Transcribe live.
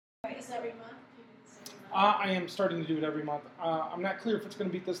every month? Do you do this every month? I am starting to do it every month. I'm not clear if it's going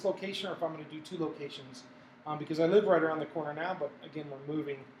to be at this location or if I'm going to do 2 locations because I live right around the corner now, but again, we're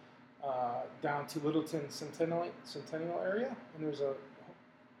moving down to Littleton Centennial area, and there's a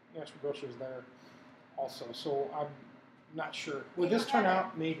National Grocers there also. So I'm not sure. Will this turn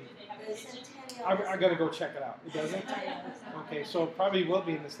out? Maybe. The Centennial. I got to go check it out. It doesn't? Okay, so it probably will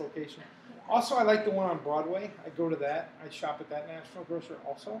be in this location. Also, I like the one on Broadway. I go to that. I shop at that National Grocer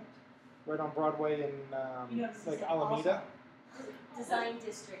also, right on Broadway in like Alameda. Design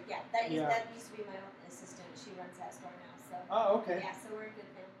District, yeah. That Yeah. used to be my own assistant. She runs that store now. So Oh, okay. yeah, so we're a good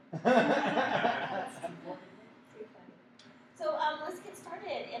family. Too funny. So let's get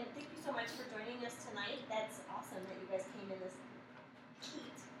started, and thank you so much for joining us tonight. That's awesome that you guys came in this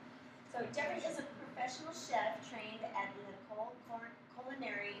heat. So Jeffrey is a professional chef trained at the Nicole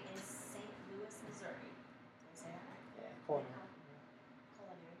Culinary in St. Louis, Missouri. Did I say that right? Yeah, Culinary.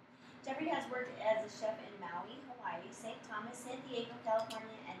 Culinary. Jeffrey has worked as a chef in Maui, Hawaii, St. Thomas, San Diego,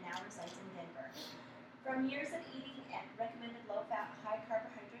 California, and now resides in Denver. From years of eating a recommended low-fat,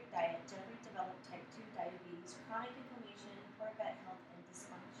 high-carbohydrate diet, Jeffrey developed type 2 diabetes, chronic inflammation, poor gut health, and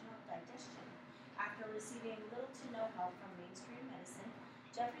dysfunctional digestion. After receiving little to no help from mainstream medicine,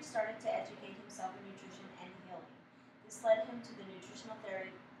 Jeffrey started to educate himself in nutrition and healing. This led him to the Nutritional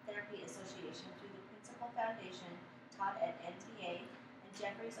Therapy Association through the Principal Foundation taught at NTA and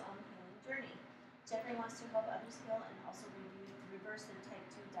Jeffrey's own healing journey. Jeffrey wants to help others heal and also reverse their type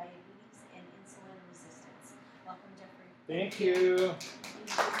 2 diabetes and insulin resistance. Welcome, Jeffrey. Thank you.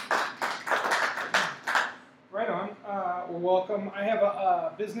 Right on. Well, welcome. I have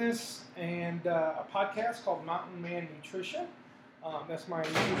a business and a podcast called Mountain Man Nutrition. That's my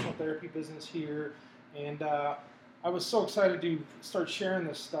nutritional therapy business here. And I was so excited to start sharing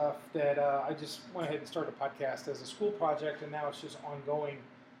this stuff that I just went ahead and started a podcast as a school project, and now it's just ongoing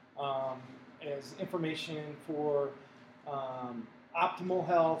as information for optimal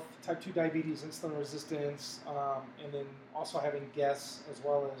health, type 2 diabetes, insulin resistance, and then also having guests as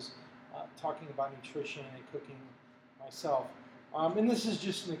well as talking about nutrition and cooking myself. And this is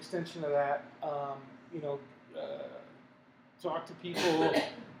just an extension of that. Talk to people.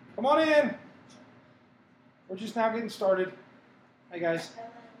 Come on in. We're just now getting started. Hi, guys.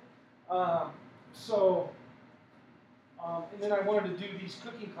 And then I wanted to do these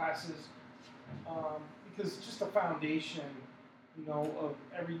cooking classes because it's just a foundation, of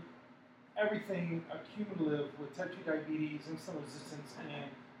everything accumulative with type 2 diabetes, insulin resistance,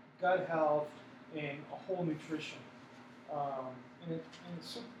 and gut health, and a whole nutrition. And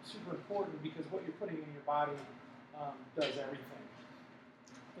it's super important because what you're putting in your body does everything.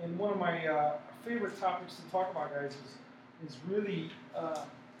 And one of my favorite topics to talk about, guys, is really,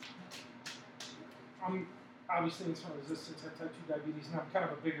 I'm obviously insulin resistance, I have type 2 diabetes, and I'm kind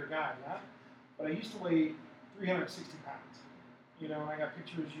of a bigger guy, yeah? But I used to weigh 360 pounds. And I got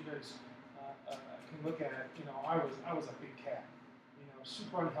pictures, you guys can look at it. I was a big cat,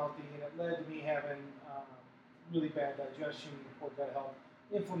 super unhealthy, and it led to me having really bad digestion, poor gut health,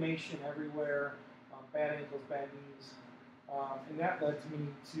 inflammation everywhere, bad ankles, bad knees. And that led to me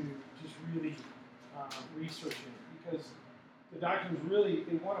to just really researching because the doctors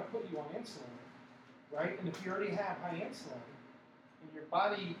they want to put you on insulin, right? And if you already have high insulin, and your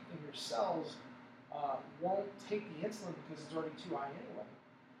body and your cells won't take the insulin because it's already too high anyway.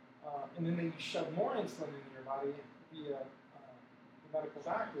 And then they shove more insulin into your body via the medical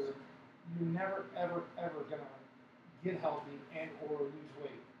doctor, you're never, ever, ever going to get healthy and or lose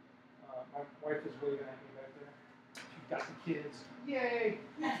weight. My wife is waving at me back there. She's got the kids. Yay!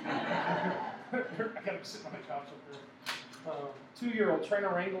 I got to sit on the couch up there. 2-year-old, trying to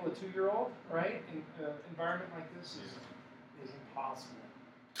wrangle a 2-year-old, right? In an environment like this is impossible.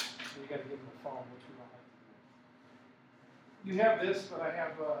 So you got to give them a phone, which we don't like to do. You have this, but I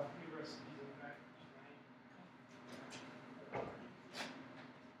have a few recipes in the back.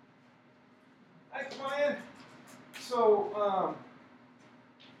 Hi, come on in.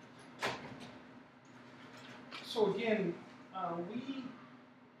 So again,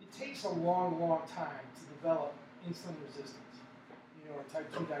 it takes a long, long time to develop insulin resistance, or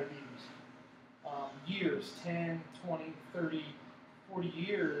type 2 diabetes. Years, 10, 20, 30, 40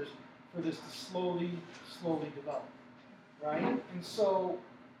 years for this to slowly develop, right? And so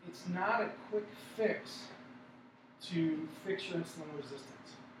it's not a quick fix to fix your insulin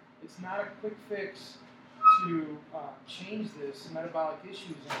resistance. It's not a quick fix to change this metabolic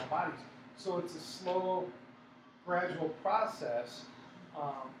issues in our bodies. So it's a slow, gradual process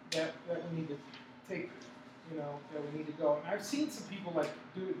that we need to take, that we need to go. And I've seen some people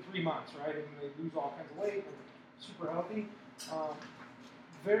do it in 3 months, right? And they lose all kinds of weight and super healthy.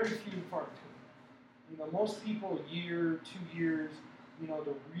 very few and far between. You know, most people a year, 2 years, you know,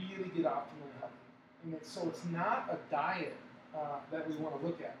 to really get optimally healthy. And so it's not a diet that we want to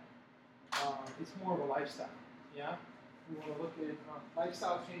look at. It's more of a lifestyle. Yeah, we want to look at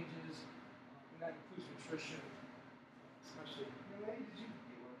lifestyle changes, and that includes nutrition, especially. Lady, did you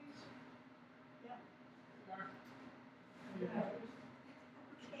get one of these? Yeah. Yeah. Okay.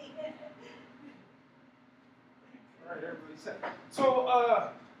 All right, everybody set. So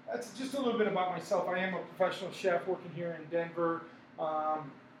that's just a little bit about myself. I am a professional chef working here in Denver.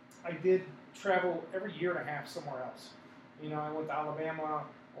 I did travel every year and a half somewhere else. You know, I went to Alabama,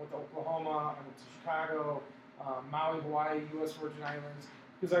 I went to Oklahoma, I went to Chicago, Maui, Hawaii, U.S. Virgin Islands,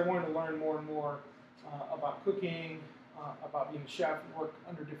 because I wanted to learn more and more about cooking, about being a chef, work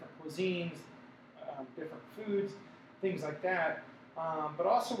under different cuisines, different foods, things like that. But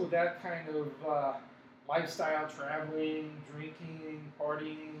also with that kind of lifestyle, traveling, drinking,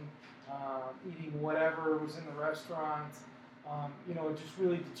 partying, eating whatever was in the restaurant, you know, it just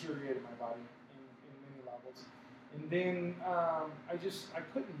really deteriorated my body in many levels. And then I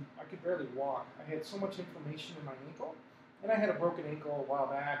could barely walk. I had so much inflammation in my ankle, and I had a broken ankle a while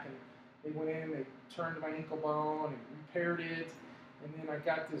back, and they went in, they turned my ankle bone and repaired it, and then I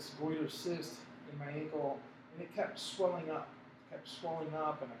got this goiter cyst in my ankle, and it kept swelling up, and it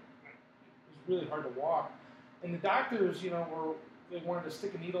was really hard to walk. And the doctors, you know, they wanted to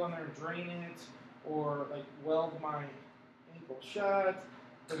stick a needle in there and drain it, or like weld my ankle shut,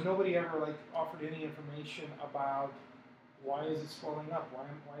 but nobody ever like offered any information about why is it swelling up,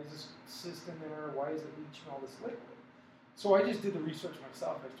 why is this cyst in there, why is it leaching all this liquid. So I just did the research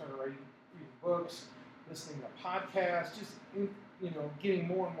myself. I started reading books, listening to podcasts, just getting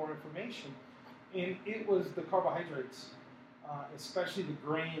more and more information. And it was the carbohydrates, especially the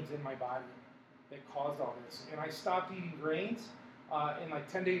grains in my body, that caused all this. And I stopped eating grains, and like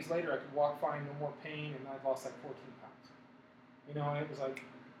 10 days later, I could walk fine, no more pain, and I lost like 14 pounds. You know, and it was like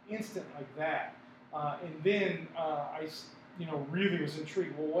instant like that. And then I really was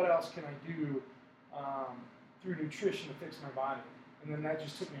intrigued. Well, what else can I do through nutrition to fix my body? And then that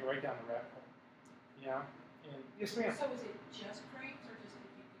just took me right down the rabbit hole. Yeah. And yes, ma'am. So is it just grains, or just if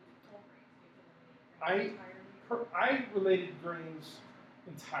you do whole grains? I related grains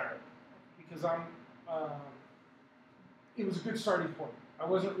entirely because it was a good starting point. I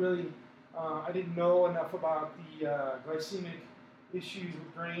wasn't really, I didn't know enough about the glycemic issues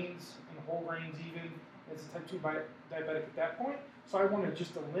with grains and whole grains even as a type 2 diabetic at that point. So I wanted to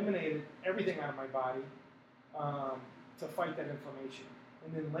just eliminate everything out of my body to fight that inflammation.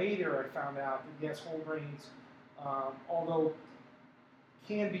 And then later I found out that yes, whole grains, although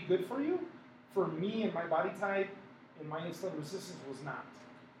can be good for you, for me and my body type and my insulin resistance was not.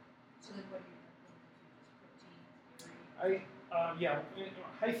 So then what do you recommend? Protein, dairy?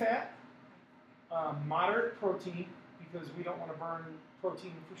 High fat, moderate protein, because we don't want to burn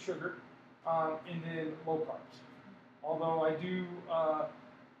protein for sugar, and then low carbs. Although I do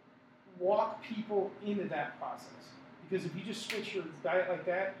walk people into that process, because if you just switch your diet like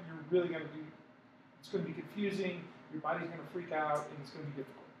that, you're really going to it's going to be confusing, your body's going to freak out, and it's going to be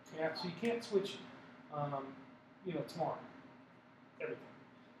difficult. Yeah, so you can't switch, tomorrow, everything.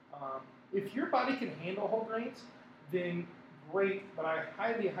 If your body can handle whole grains, then great, but I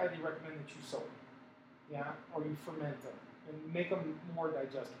highly, highly recommend that you soak them, yeah, or you ferment them and make them more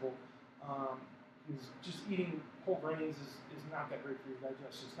digestible. Because just eating whole grains is not that great for your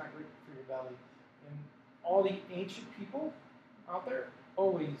digestion. It's not great for your belly. And all the ancient people out there,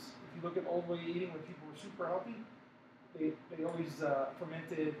 always, if you look at old way eating when people were super healthy, they always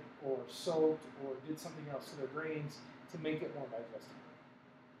fermented or soaked or did something else to their grains to make it more digestible.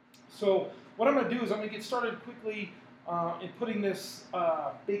 So what I'm going to do is I'm going to get started quickly in putting this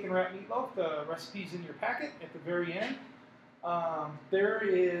bacon wrap meatloaf, the recipe's in your packet at the very end. There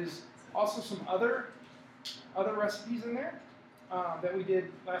is also some other recipes in there that we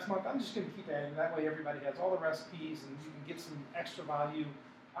did last month. I'm just going to keep adding. That way everybody has all the recipes and you can get some extra value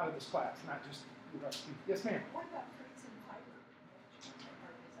out of this class, not just the recipe. Yes, ma'am? What about fruits and fiber?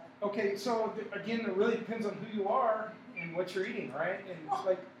 Okay, so again, it really depends on who you are and what you're eating, right? And it's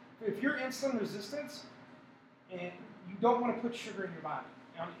like, if you're insulin resistant and you don't want to put sugar in your body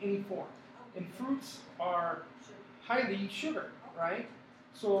on any form, and fruits are highly sugar, right?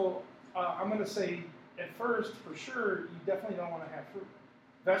 So I'm going to say at first, for sure, you definitely don't want to have fruit.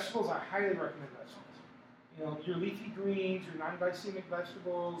 Vegetables, I highly recommend vegetables. You know, your leafy greens, your non-glycemic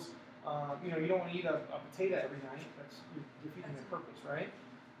vegetables. You don't want to eat a potato every night. That's you're defeating the purpose, right?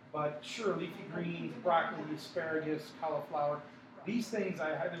 But sure, leafy greens, broccoli, asparagus, cauliflower. These things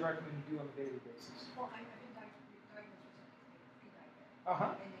I highly recommend you do on a daily basis. Well, I've been diagnosed with a Uh-huh.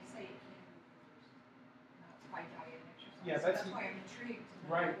 And they say it can be reversed, by diet and exercise. Yeah, So that's- that's why I'm intrigued. to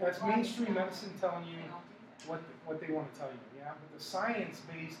know Right, that's why mainstream now medicine telling you they don't do that. what they want to tell you, yeah? But the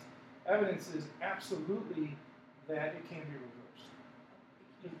science-based evidence is absolutely that it can be reversed.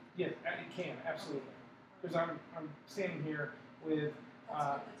 Yeah, it can, absolutely. Because I'm standing here with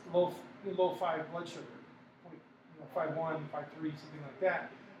low 5 blood sugar, 5.1, 5.3, something like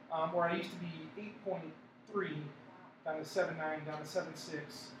that, where I used to be 8.3 down to 7.9, down to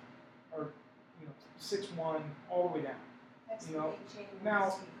 7.6, or 6.1, all the way down. That's You the know, big change.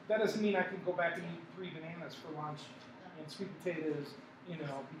 Now, that doesn't mean I can go back and eat 3 bananas for lunch and sweet potatoes,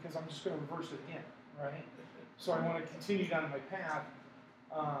 because I'm just going to reverse it again, right? So I want to continue down my path.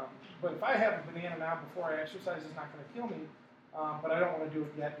 But if I have a banana now before I exercise, it's not going to kill me. But I don't want to do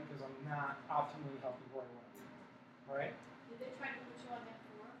it yet because I'm not optimally healthy where I want to be, right? Did they try to put you on that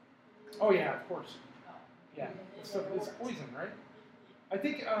before? Oh yeah, of course. Oh. Yeah, it's poison, right? I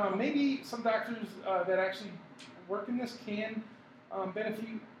think maybe some doctors that actually work in this can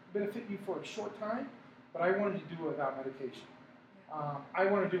benefit you for a short time, but I wanted to do it without medication. I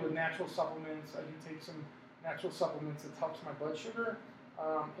want to do it with natural supplements. I do take some natural supplements that helps my blood sugar,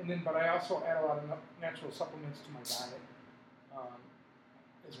 but I also add a lot of natural supplements to my diet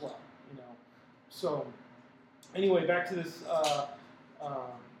as well. So anyway, back to this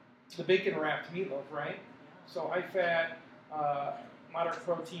the bacon wrapped meatloaf, right? So high fat, moderate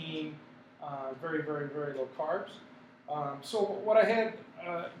protein, very, very, very low carbs. So what I had,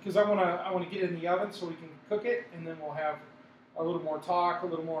 because I want to get it in the oven so we can cook it, and then we'll have a little more talk, a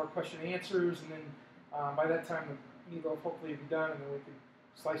little more question and answers, and then by that time the meatloaf hopefully will be done, and then we can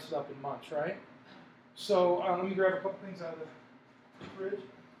slice it up and munch, right? So let me grab a couple things out of the fridge.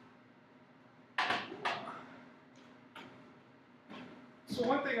 So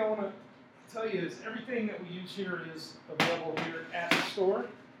one thing I want to tell you is everything that we use here is available here at the store.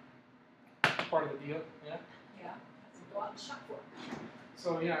 Part of the deal, yeah. Yeah, that's a lot to shop for.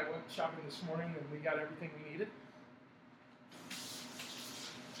 So yeah, I went shopping this morning and we got everything we needed. She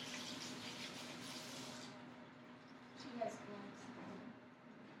has gloves.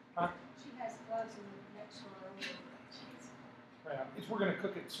 Huh? She has gloves in the next door. We're gonna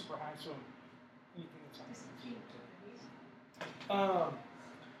cook it super high, so anything that's on. Just keep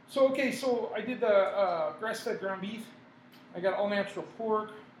So I did the grass-fed ground beef. I got all natural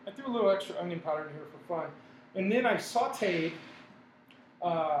pork. I threw a little extra onion powder in here for fun, and then I sautéed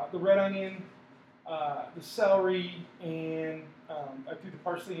the red onion, the celery, and I threw the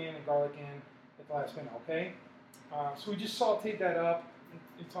parsley in and garlic in at the last minute. Okay, so we just sautéed that up.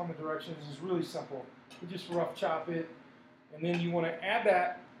 It's on the directions. It's really simple. You just rough chop it, and then you want to add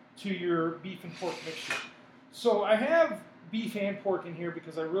that to your beef and pork mixture. So I have beef and pork in here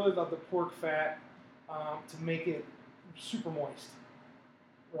because I really love the pork fat to make it super moist,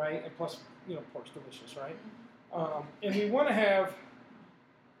 right? And plus, pork's delicious, right? And we want to have,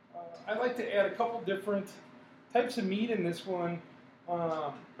 I like to add a couple different types of meat in this one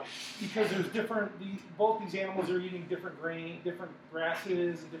because there's both these animals are eating different grain, different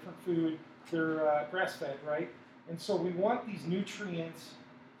grasses, and different food. They're grass-fed, right? And so we want these nutrients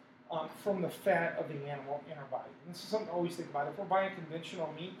from the fat of the animal in our body. And this is something to always think about. If we're buying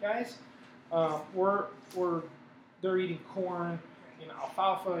conventional meat, guys, they're eating corn and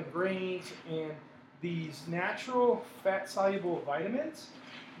alfalfa and grains, and these natural fat-soluble vitamins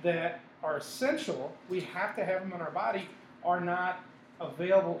that are essential, we have to have them in our body, are not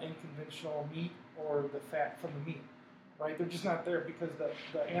available in conventional meat or the fat from the meat, right? They're just not there because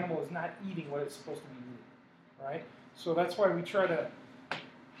the animal is not eating what it's supposed to be eating, right? So that's why we try to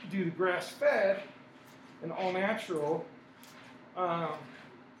do the grass-fed and all-natural,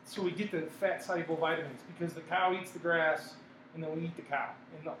 so we get the fat-soluble vitamins, because the cow eats the grass, and then we eat the cow.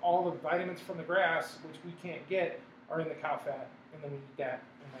 And all the vitamins from the grass, which we can't get, are in the cow fat, and then we eat that,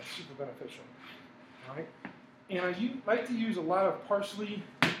 and that's super beneficial. All right? And I like to use a lot of parsley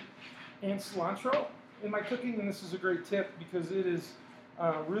and cilantro in my cooking, and this is a great tip because it is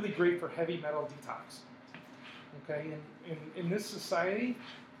really great for heavy metal detox. Okay? And in this society,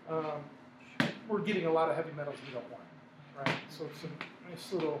 we're getting a lot of heavy metals we don't want, right? So it's a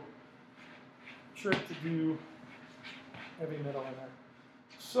nice little trick to do heavy metal in there.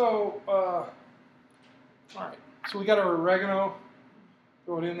 So, all right. So we got our oregano.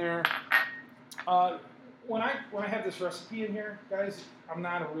 Throw it in there. When I have this recipe in here, guys, I'm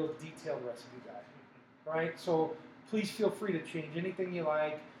not a real detailed recipe guy, right? So please feel free to change anything you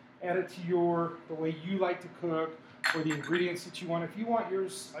like. Add it to the way you like to cook, or the ingredients that you want. If you want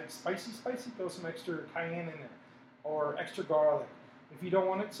yours like spicy, throw some extra cayenne in there, or extra garlic. If you don't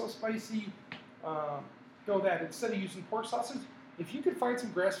want it so spicy, throw that. Instead of using pork sausage, if you could find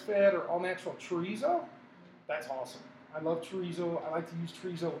some grass-fed or all-natural chorizo, that's awesome. I love chorizo. I like to use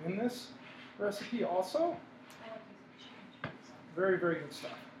chorizo in this recipe also. I like using cheese. Very, very good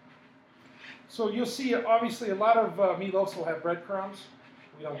stuff. So you'll see, obviously, a lot of meatloafs will have breadcrumbs.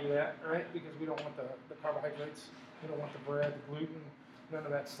 We don't do that, right? Because we don't want the carbohydrates. We don't want the bread, the gluten, none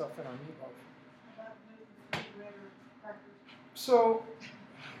of that stuff in our meatloaf. About gluten-free bread or crackers. So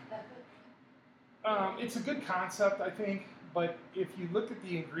it's a good concept, I think. But if you look at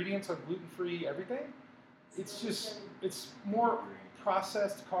the ingredients of gluten-free everything, it's more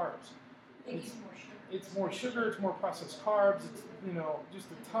processed carbs. They use more sugar. It's more sugar, it's more processed carbs, it's, just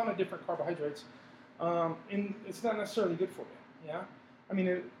a ton of different carbohydrates. And it's not necessarily good for you, yeah? I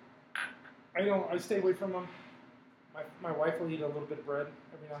mean, I stay away from them. My wife will eat a little bit of bread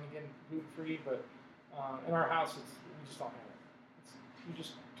every now and again, gluten-free, but in our house, we just don't have it. We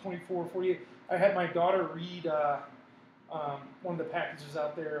just 24, 48. I had my daughter read one of the packages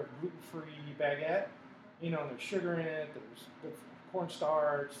out there of gluten-free baguette. There's sugar in it, there's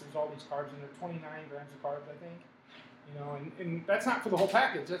cornstarch, there's all these carbs in there, 29 grams of carbs, I think. And that's not for the whole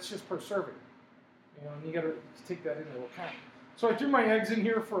package, that's just per serving. And you got to take that into account. So I threw my eggs in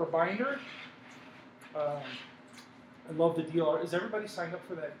here for a binder. I love the deal. Is everybody signed up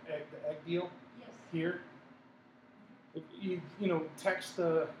for the egg deal Yes. here? If you text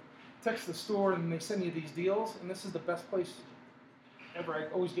the store and they send you these deals, and this is the best place ever. I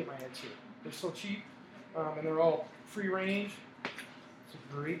always get my eggs here. They're so cheap, and they're all free range. It's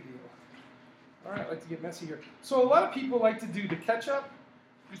a great deal. All right, I like to get messy here. So a lot of people like to do the ketchup.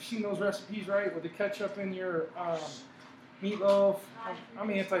 You've seen those recipes, right? With the ketchup in your meatloaf. I'm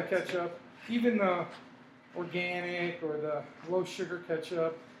anti-ketchup. Even the organic or the low sugar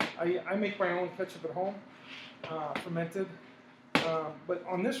ketchup. I make my own ketchup at home, fermented. But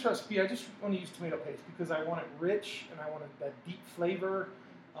on this recipe, I just want to use tomato paste because I want it rich and I want that deep flavor,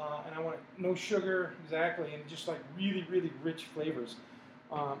 and I want it no sugar, exactly, and just like really, really rich flavors.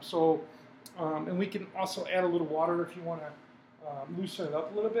 And we can also add a little water if you want to loosen it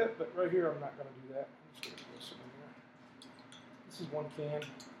up a little bit, but right here I'm not going to do that. I'm just going to throw some in here. This is 1 can.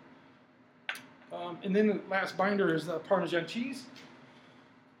 And then the last binder is the Parmesan cheese.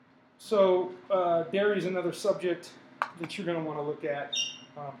 So dairy is another subject that you're going to want to look at.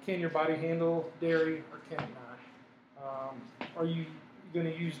 Can your body handle dairy or can it not? Are you going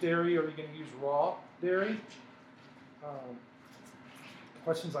to use dairy or are you going to use raw dairy?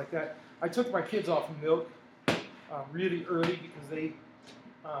 Questions like that. I took my kids off of milk really early because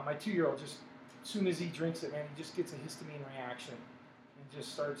my 2-year-old just, as soon as he drinks it, man, he just gets a histamine reaction and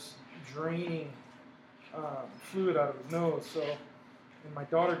just starts draining fluid out of his nose. So, and my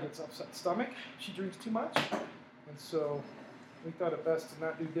daughter gets upset stomach. She drinks too much. And so we thought it best to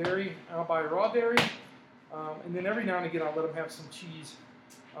not do dairy. I'll buy raw dairy. And then every now and again I'll let them have some cheese.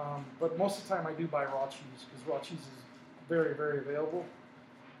 But most of the time I do buy raw cheese because raw cheese is very, very available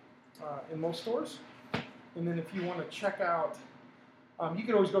in most stores. And then if you want to check out, you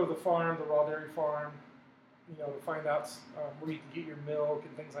can always go to the farm, the raw dairy farm, to find out where you can get your milk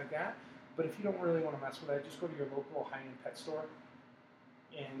and things like that. But if you don't really want to mess with that, just go to your local high-end pet store,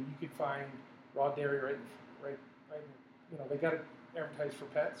 and you can find raw dairy right. They got it advertised for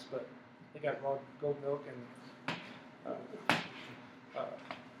pets, but they got raw goat milk and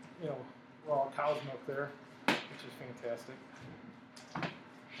raw cow's milk there, which is fantastic.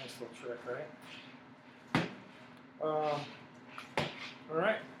 Nice little trick, right? All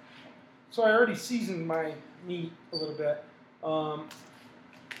right. So I already seasoned my meat a little bit.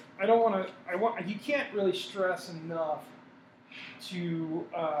 You can't really stress enough to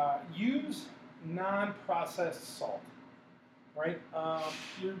use non-processed salt, right?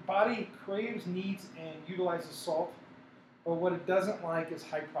 Your body craves, needs, and utilizes salt, but what it doesn't like is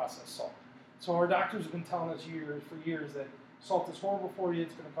high processed salt. So our doctors have been telling us for years that salt is horrible for you,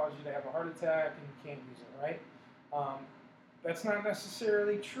 it's going to cause you to have a heart attack, and you can't use it, right? That's not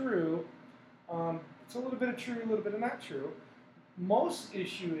necessarily true. It's a little bit of true, a little bit of not true. Most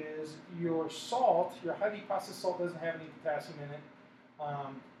issue is your salt, your highly processed salt doesn't have any potassium in it,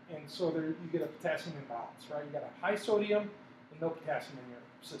 and so you get a potassium imbalance, right? You got a high sodium and no potassium in your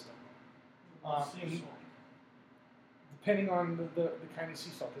system. And depending on the kind of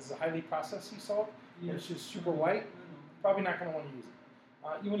sea salt, is it a highly processed sea salt, or it's just super white? Probably not going to want to use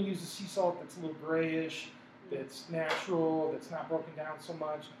it. You want to use a sea salt that's a little grayish, that's natural, that's not broken down so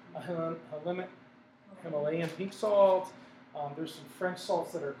much. A Himalayan pink salt. There's some French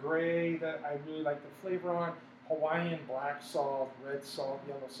salts that are gray that I really like the flavor on. Hawaiian black salt, red salt,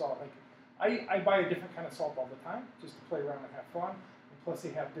 yellow salt. I buy a different kind of salt all the time just to play around and have fun. And plus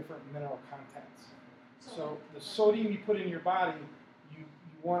they have different mineral contents. So the sodium you put in your body, you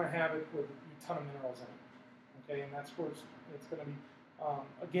want to have it with a ton of minerals in it. Okay, and that's where it's going to be.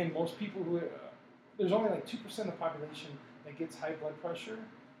 Again, most people who there's only like 2% of the population that gets high blood pressure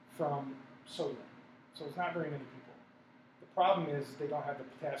from sodium. So it's not very many people. The problem is they don't have the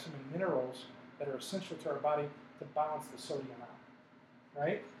potassium and minerals that are essential to our body to balance the sodium out,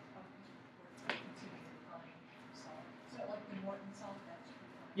 right? Is that like the Morton salt?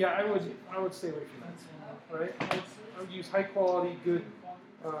 Yeah, I would stay away from that, right? I would use high quality, good,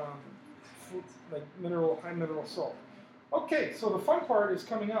 food, like high mineral salt. Okay, so the fun part is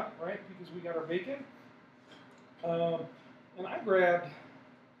coming up, right? Because we got our bacon, and I grabbed.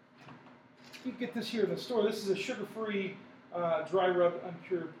 You can get this here in the store. This is a sugar-free, dry rub,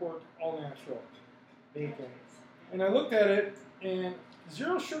 uncured pork, all natural bacon. And I looked at it, and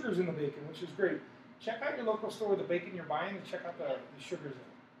 0 sugars in the bacon, which is great. Check out your local store with the bacon you're buying, and check out the sugars in it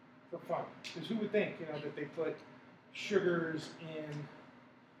for fun. Because who would think, that they put sugars in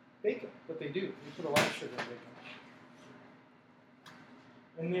bacon? But they do. They put a lot of sugar in bacon.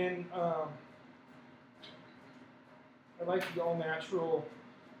 And then I like the all natural,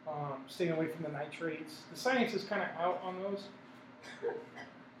 staying away from the nitrates. The science is kind of out on those,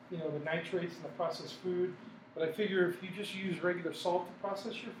 the nitrates and the processed food. But I figure if you just use regular salt to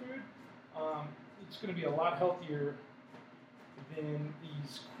process your food, it's going to be a lot healthier than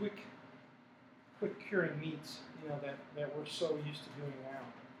these quick curing meats, that we're so used to doing now.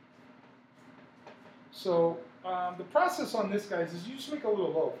 So the process on this, guys, is you just make a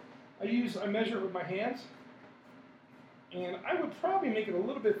little loaf. I measure it with my hands, and I would probably make it a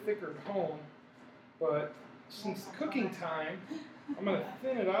little bit thicker at home, but since cooking time, I'm going to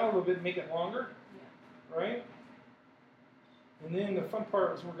thin it out a little bit and make it longer, right? And then the fun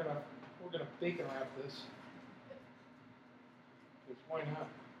part is we're gonna bacon wrap this. Because why not?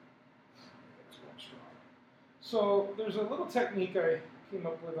 It's going strong. So there's a little technique I came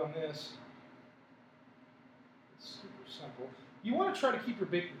up with on this. It's super simple. You want to try to keep your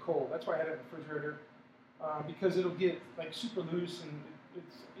bacon cold. That's why I had it in the refrigerator, because it'll get like super loose and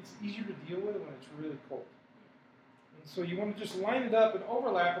it's easier to deal with when it's really cold. And so you want to just line it up and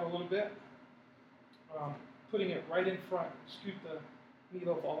overlap it a little bit, putting it right in front. Scoop the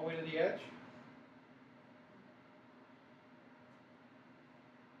meatloaf all the way to the edge.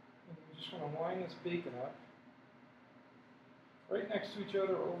 And you just want to line this bacon up right next to each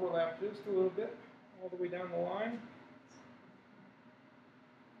other, overlap just a little bit, all the way down the line.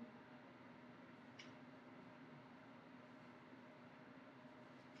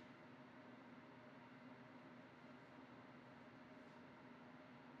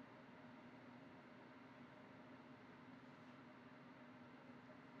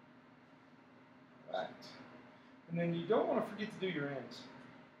 Right. And then you don't want to forget to do your ends,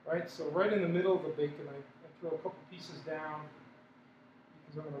 right? So right in the middle of the bacon, I throw a couple pieces down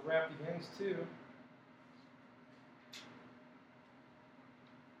because I'm going to wrap the ends too.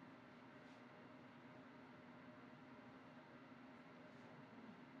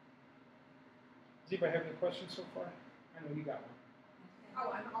 Does anybody have any questions so far? I know you got one.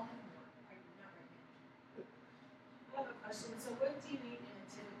 I'll have more. I'm not right I have a question. So what do you eat in a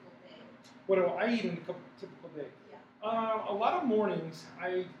typical day? What do I eat in a typical day? Yeah. A lot of mornings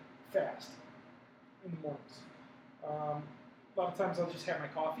I fast in the mornings. A lot of times I'll just have my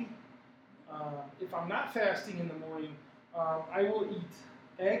coffee. If I'm not fasting in the morning, I will eat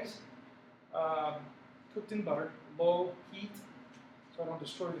eggs cooked in butter, low heat, so I don't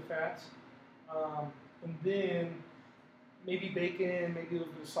destroy the fats. And then maybe bacon, maybe a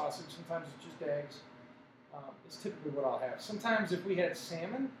little bit of sausage. Sometimes it's just eggs. It's typically what I'll have. Sometimes if we had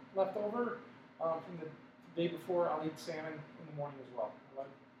salmon left over from the day before, I'll eat salmon in the morning as well. I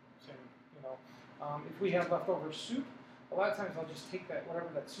like salmon, If we have leftover soup, a lot of times I'll just take that, whatever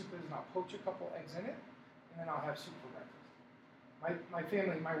that soup is, and I'll poach a couple eggs in it, and then I'll have soup for breakfast. My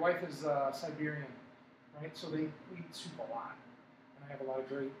family, my wife is Siberian, right? So we eat soup a lot, and I have a lot of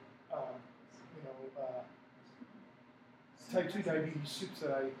great, type 2 diabetes soups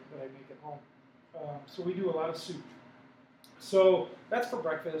that I make at home. So we do a lot of soup. So that's for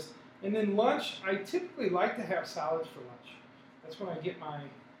breakfast. And then lunch, I typically like to have salads for lunch. That's when I get my,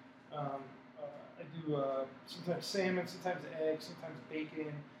 I do sometimes salmon, sometimes eggs, sometimes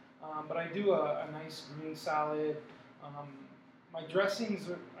bacon. But I do a nice green salad. My dressings,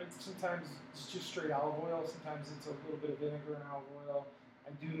 sometimes it's just straight olive oil. Sometimes it's a little bit of vinegar and olive oil.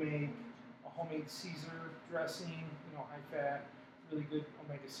 I do make a homemade Caesar dressing, high fat, really good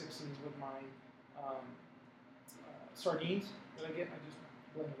omega-6s with my sardines that I get. I just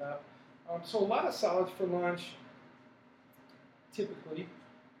blend it up. So a lot of salads for lunch, typically.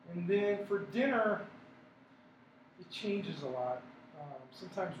 And then for dinner, it changes a lot.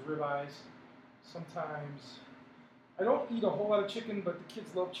 Sometimes ribeyes, sometimes I don't eat a whole lot of chicken, but the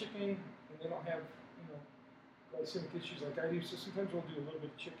kids love chicken and they don't have glycemic issues like I do. So sometimes we'll do a little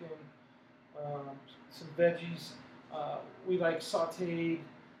bit of chicken, some veggies. We like sautéed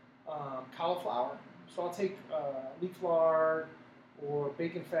cauliflower. So I'll take leaf lard or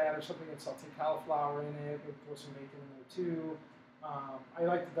bacon fat or something and saute cauliflower in it. Maybe throw some bacon in there too. I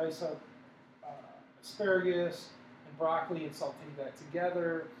like to dice up asparagus and broccoli and saute that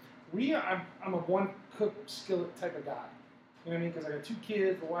together. I'm a one cook skillet type of guy. You know what I mean? Because I got 2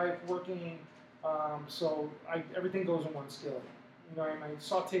 kids, the wife working, so everything goes in one skillet. You know, I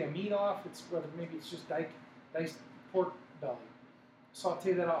saute a meat off. Maybe it's just diced pork belly.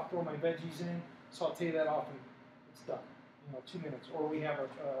 Saute that off, throw my veggies in, saute that off, and it's done. 2 minutes. Or we have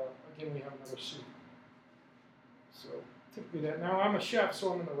another soup. So typically that. Now I'm a chef,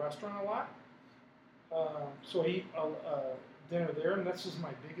 so I'm in the restaurant a lot. So I eat dinner there, and that's just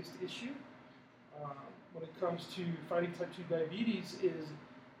my biggest issue when it comes to fighting type 2 diabetes is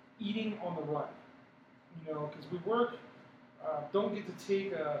eating on the run. Because we work, don't get to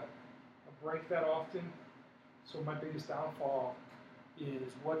take a break that often. So my biggest downfall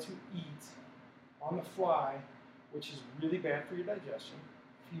is what to eat on the fly, which is really bad for your digestion.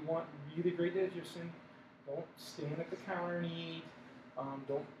 If you want really great digestion, don't stand at the counter and eat.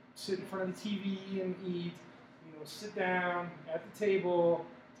 Don't sit in front of the TV and eat. Sit down at the table,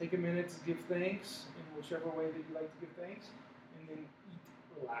 take a minute to give thanks in whichever way that you like to give thanks, and then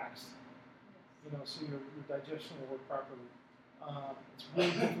eat relaxed. So your digestion will work properly. It's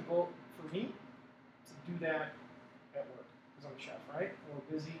really difficult for me to do that at work because I'm a chef, right?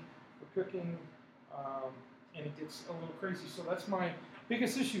 We're busy, we're cooking, and it gets a little crazy. So that's my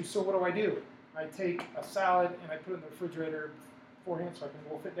biggest issue. So what do? I take a salad and I put it in the refrigerator beforehand so I can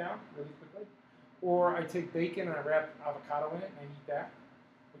wolf it down really quickly. Or I take bacon and I wrap avocado in it and I eat that,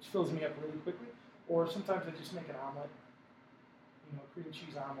 which fills me up really quickly. Or sometimes I just make an omelet, cream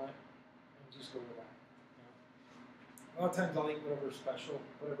cheese omelet, and just go with that. A lot of times I'll eat whatever special,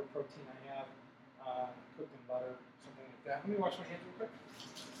 whatever protein I have, cooked in butter, something like that. Let me wash my hands real quick.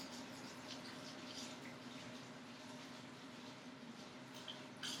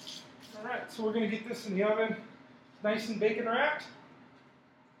 All right, so we're going to get this in the oven, nice and bacon wrapped.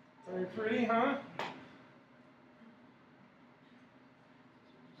 Very pretty, huh?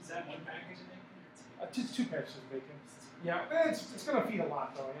 Is that one package of bacon? Just 2 packages of bacon. Yeah, it's going to feed a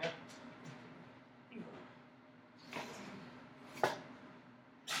lot though, yeah?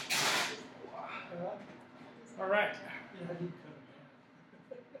 All right.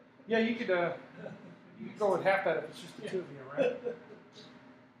 Yeah, you could go with half that if it's just the 2 of you, right?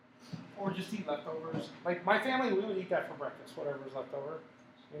 Or just eat leftovers. Like my family, we would eat that for breakfast, whatever's left over.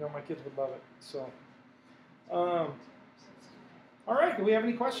 My kids would love it. So, all right. Do we have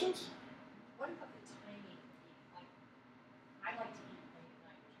any questions? What about the timing? Like, I like to eat late at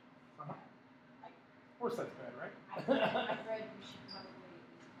night. Uh-huh. Like, Of course, that's bad, right? I've read we should probably at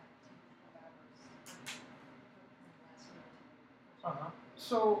least have 10 to 12 hours.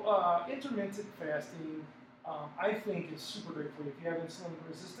 So intermittent fasting, I think, is super great for you. If you have insulin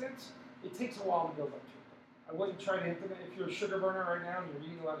resistance, it takes a while to build up to it. I wouldn't try to if you're a sugar burner right now and you're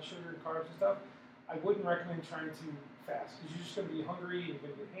eating a lot of sugar and carbs and stuff, I wouldn't recommend trying to fast because you're just going to be hungry, you're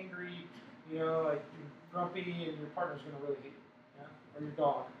going to get hangry, like you're grumpy and your partner's going to really hate you, or your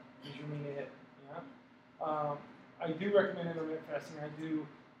dog is your main hit. I do recommend intermittent fasting. I do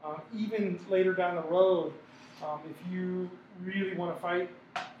even later down the road, if you really want to fight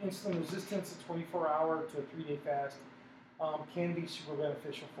insulin resistance, a 24-hour to a 3-day fast can be super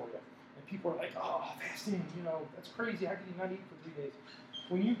beneficial for you. And people are like, oh, fasting, that's crazy. How can you not eat for 3 days?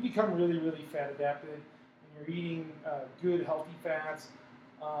 When you become really, really fat adapted and you're eating good, healthy fats,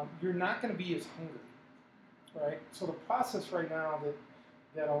 you're not going to be as hungry, right? So the process right now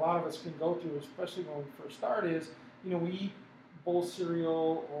that a lot of us can go through, especially when we first start, is, we eat bowl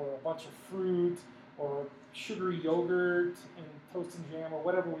cereal or a bunch of fruit or sugary yogurt and toast and jam or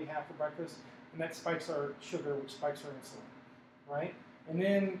whatever we have for breakfast, and that spikes our sugar, which spikes our insulin, right? And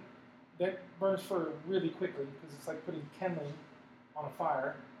then that burns for really quickly because it's like putting kindling on a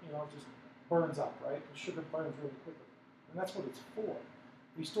fire, it just burns up, right? The sugar burns really quickly. And that's what it's for.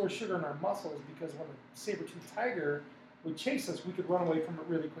 We store sugar in our muscles because when a saber-toothed tiger would chase us, we could run away from it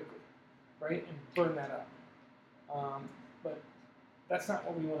really quickly, right? And burn that up. But that's not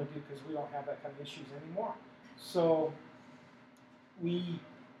what we want to do because we don't have that kind of issues anymore. So we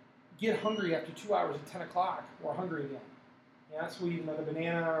get hungry after 2 hours at 10 o'clock, we're hungry again. Yeah, so we eat another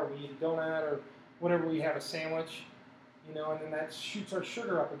banana or we eat a donut or whatever, we have a sandwich, and then that shoots our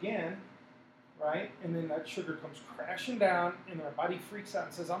sugar up again, right? And then that sugar comes crashing down, and our body freaks out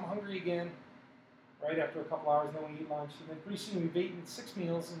and says, I'm hungry again, right after a couple hours, and then we eat lunch. And then pretty soon we've eaten 6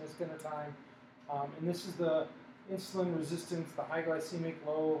 meals in this dinner time. And this is the insulin resistance, the high glycemic,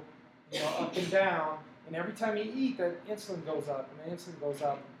 low, up and down. And every time you eat, that insulin goes up, and the insulin goes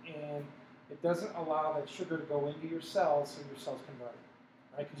up, and it doesn't allow that sugar to go into your cells so your cells can burn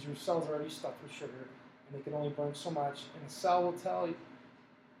it, right? Because your cells are already stuffed with sugar, and they can only burn so much. And the cell will tell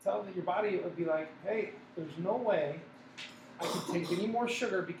that your body, it would be like, hey, there's no way I can take any more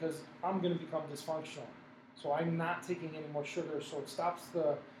sugar because I'm going to become dysfunctional. So I'm not taking any more sugar, so it stops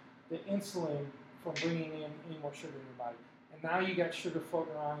the insulin from bringing in any more sugar in your body. And now you got sugar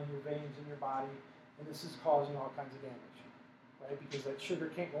floating around in your veins in your body, and this is causing all kinds of damage, right? Because that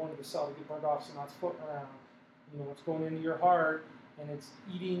sugar can't go into the cell to get burned off, so now it's floating around. It's going into your heart, and it's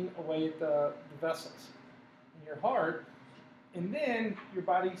eating away at the vessels in your heart. And then your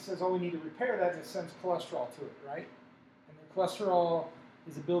body says, oh, we need to repair that, and it sends cholesterol to it, right? And then cholesterol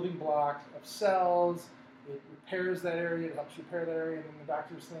is a building block of cells. It repairs that area, it helps repair that area, and then the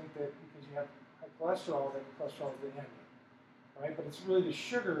doctors think that because you have high cholesterol, that cholesterol is the enemy, right? But it's really the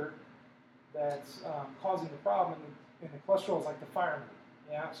sugar that's causing the problem, and the cholesterol is like the fireman,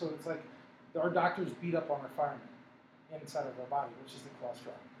 yeah? So it's like our doctors beat up on our firemen inside of our body, which is the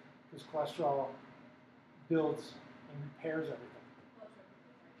cholesterol, because cholesterol builds and repairs everything.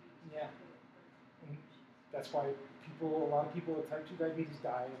 Yeah. And that's why a lot of people with type 2 diabetes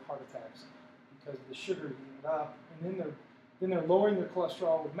die of heart attacks because of the sugar eating it up. And then they're lowering their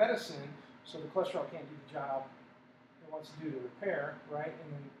cholesterol with medicine, so the cholesterol can't do the job it wants to do to repair, right?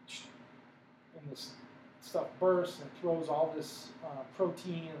 And this stuff bursts and throws all this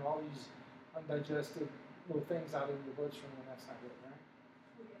protein and all these undigested little things out into the bloodstream, and that's not good, right?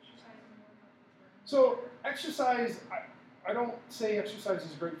 So exercise, I don't say exercise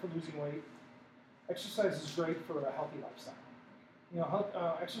is great for losing weight. Exercise is great for a healthy lifestyle.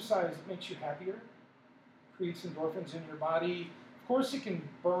 Exercise makes you happier, creates endorphins in your body. Of course, it can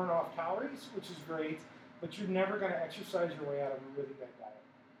burn off calories, which is great, but you're never going to exercise your way out of a really bad diet.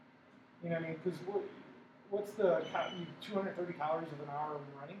 You know what I mean? Because what's the 230 calories of an hour of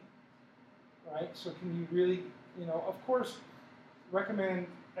running, right? So can you really, of course, recommend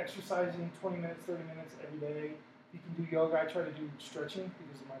exercising 20 minutes, 30 minutes every day. You can do yoga. I try to do stretching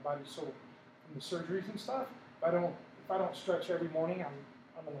because my body's so from the surgeries and stuff. If I don't stretch every morning,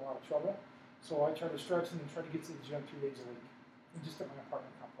 I'm in a lot of trouble. So I try to stretch and then try to get to the gym 3 days a week, and just at my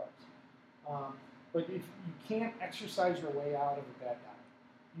apartment complex. But if you can't exercise your way out of a bad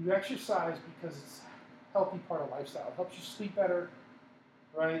diet, you exercise because it's a healthy part of lifestyle. It helps you sleep better,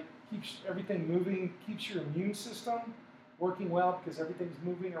 right? Keeps everything moving, keeps your immune system working well because everything's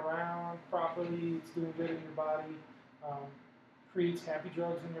moving around properly, it's doing good in your body, creates happy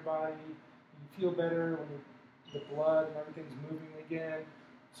drugs in your body, you feel better when the blood and everything's moving again.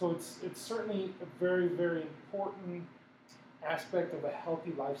 So it's certainly a very, very important aspect of a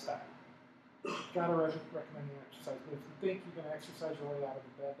healthy lifestyle. Gotta recommend the exercise, but if you think you can exercise your way out of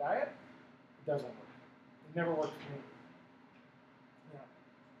a bad diet, it doesn't work. It never worked for me. Yeah.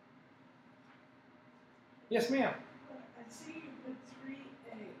 Yes, ma'am. I see you put 3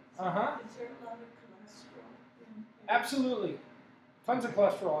 eggs. Uh-huh. Is there a lot of cholesterol in eggs? Absolutely. Tons of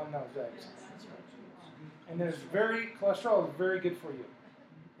cholesterol in those eggs. Yeah, that's what you want. And cholesterol is very good for you.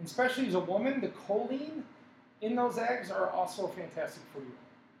 And especially as a woman, the choline in those eggs are also fantastic for you.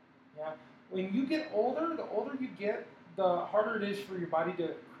 Yeah. When you get older, the older you get, the harder it is for your body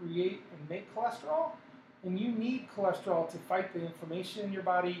to create and make cholesterol. And you need cholesterol to fight the inflammation in your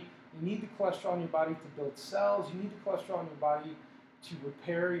body. You need the cholesterol in your body to build cells. You need the cholesterol in your body to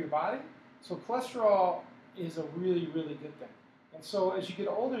repair your body. So cholesterol is a really, really good thing. And so as you get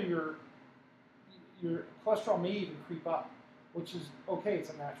older, your cholesterol may even creep up, which is okay. It's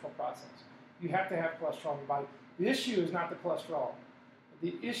a natural process. You have to have cholesterol in your body. The issue is not the cholesterol.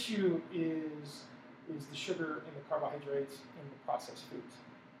 The issue is the sugar and the carbohydrates and the processed foods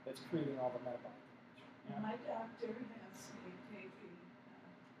that's creating all the metabolic damage. And my doctor has me taking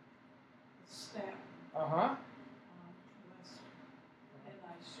statin Uh-huh. and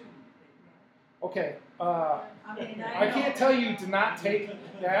I shouldn't be, Okay. I mean, I can't tell you to not take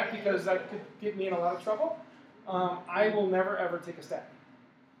that because that could get me in a lot of trouble. I will never, ever take a statin.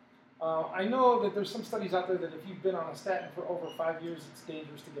 I know that there's some studies out there that if you've been on a statin for over 5 years, it's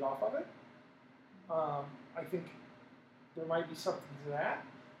dangerous to get off of it. I think there might be something to that.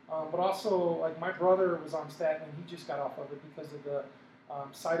 But also, like my brother was on statin and he just got off of it because of the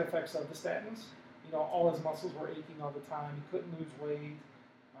side effects of the statins. All his muscles were aching all the time. He couldn't lose weight.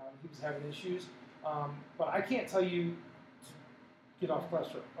 He was having issues. But I can't tell you get off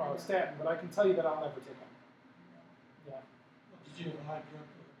cholesterol, statin, but I can tell you that I'll never take them. Yeah. Did you have high blood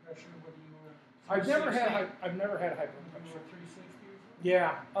pressure when you were? I've never had high blood When you pressure. were 360 or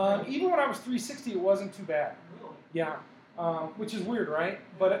something? Yeah. Even when I was 360, it wasn't too bad. Really? Yeah. Which is weird, right?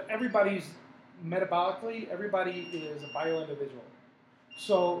 But everybody's metabolically, everybody is a bio individual.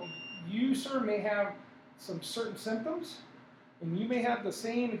 So you, sir, may have some certain symptoms, and you may have the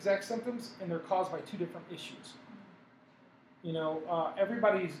same exact symptoms, and they're caused by two different issues. You know,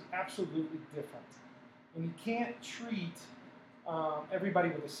 everybody's absolutely different, and you can't treat everybody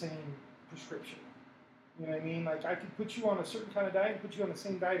with the same prescription. You know what I mean? Like, I could put you on a certain kind of diet and put you on the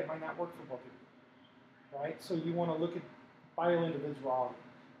same diet. It might not work for both of you, right? So you want to look at bio-individuality,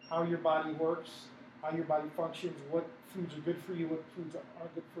 how your body works, how your body functions, what foods are good for you, what foods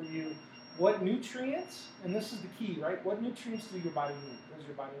aren't good for you, what nutrients, and this is the key, right? What nutrients do your body need? What does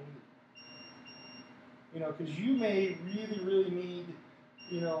your body need? You know, because you may really need,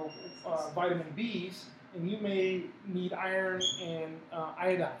 you know, vitamin Bs, and you may need iron and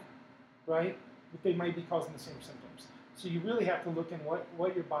iodine, right? But they might be causing the same symptoms. So you really have to look in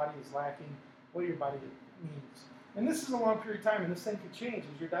what your body is lacking, what your body needs. And this is a long period of time, and this thing could change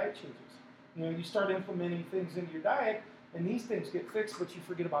as your diet changes. You know, you start implementing things into your diet, and these things get fixed, but you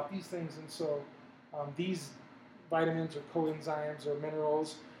forget about these things, and so these vitamins or coenzymes or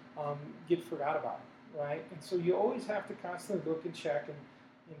minerals get forgot about, right? And so you always have to constantly look and check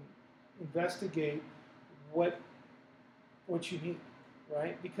and investigate what you need,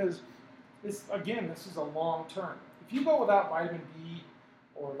 right? Because this is a long term. If you go without vitamin D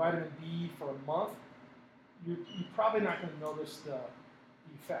or vitamin B for a month, you're probably not going to notice the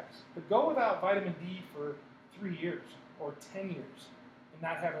effects. But go without vitamin D for 3 years or 10 years and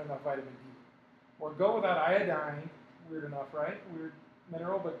not have enough vitamin D. Or go without iodine, weird enough, right? Weird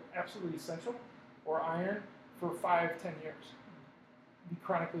mineral, but absolutely essential, or iron for 5, 10 years. Be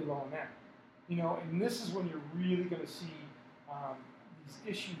chronically low on that. You know, and this is when you're really going to see these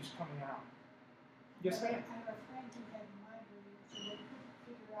issues coming out. Yes, ma'am? I have a friend who had migraines, and they couldn't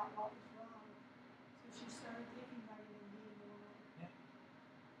figure out what was wrong, so she started taking vitamin D more.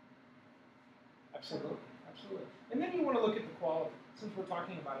 Absolutely, absolutely. And then you want to look at the quality. Since we're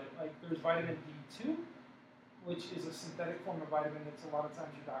talking about it, like there's vitamin D2, which is a synthetic form of vitamin that's a lot of times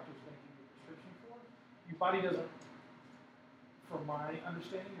your doctor's going to give you a prescription for. Your body doesn't, from my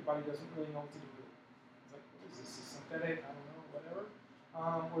understanding, your body doesn't really know what to do with it. It's like, is this a synthetic? I don't know, whatever.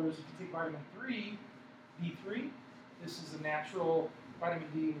 Whereas if you take vitamin D3, this is a natural vitamin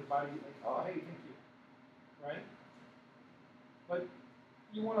D in your body, like, oh, hey, thank you, right? But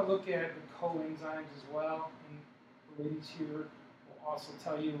you want to look at the coenzymes as well, and the ladies here will also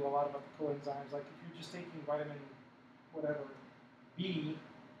tell you a lot about the coenzymes. Like if you're just taking vitamin, whatever,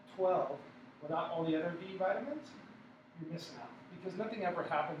 B12 without all the other B vitamins, you're missing out because nothing ever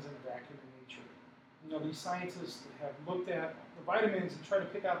happens in a vacuum in nature. You know, these scientists have looked at the vitamins and tried to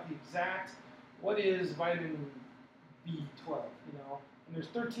pick out the exact, what is vitamin B12, you know, and there's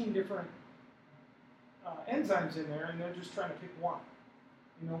 13 different enzymes in there, and they're just trying to pick one.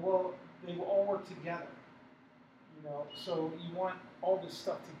 You know, well, they will all work together. You know, so you want all this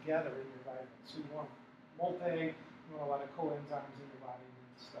stuff together in your vitamins. So you want you want a lot of coenzymes in your body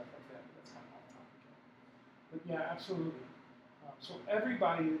and stuff like that. But that's kind of off topic. But yeah, absolutely. So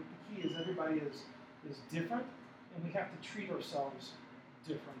everybody, the key is everybody is different, and we have to treat ourselves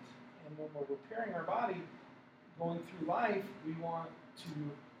different. And when we're repairing our body, going through life, we want to,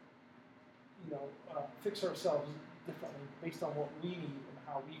 fix ourselves differently based on what we need and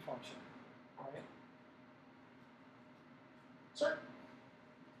how we function. Right? Sir?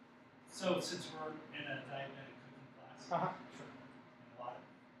 So since we're in a diabetic cooking class, Sure. and a lot of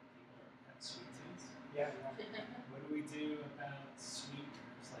people have sweet tooths, Yeah. what do we do about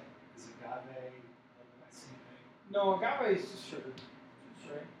sweeteners like is agave, glycemic? No, agave is just sugar.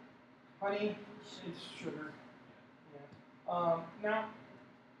 Right? Honey is sugar. Yeah. Now,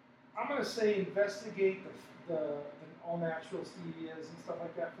 I'm going to say investigate the all-natural stevias and stuff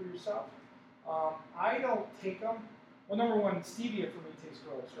like that for yourself. I don't take them. Well, number one, stevia for me tastes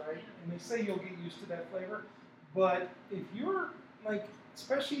gross, right? And they say you'll get used to that flavor. But if you're, like,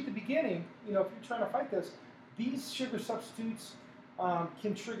 especially at the beginning, if you're trying to fight this, these sugar substitutes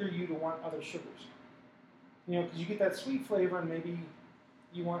can trigger you to want other sugars. Because you get that sweet flavor and maybe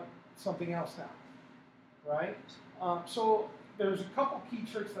you want something else now, right? So there's a couple key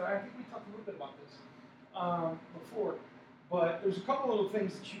tricks that I think we talked a little bit about this before, but there's a couple little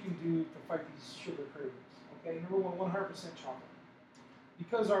things that you can do to fight these sugar cravings. Okay, number one, 100% chocolate.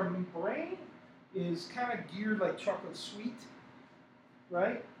 Because our brain is kind of geared like chocolate sweet,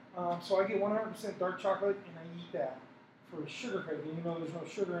 right? So I get 100% dark chocolate and I eat that for sugar craving, even though there's no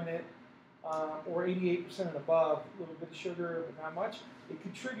sugar in it, or 88% and above, a little bit of sugar, but not much, it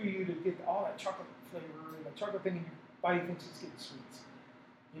could trigger you to get all that chocolate flavor and the chocolate thing, and your body thinks it's getting sweets.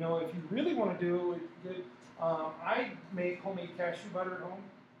 You know, if you really want to do it good, I make homemade cashew butter at home.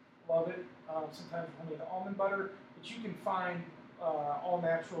 Love it. Sometimes homemade almond butter, but you can find all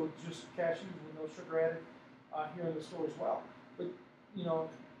natural, just cashews with no sugar added here in the store as well. But you know,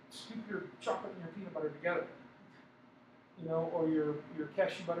 scoop your chocolate and your peanut butter together. You know, or your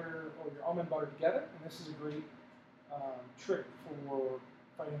cashew butter or your almond butter together, and this is a great trick for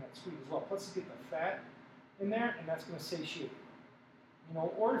fighting that sweet as well. Plus, you get the fat in there, and that's going to satiate you. You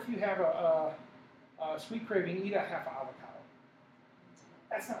know, or if you have a sweet craving, eat a half avocado.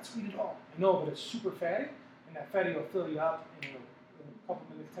 That's not sweet at all. I know, but it's super fatty, and that fatty will fill you up, and in a couple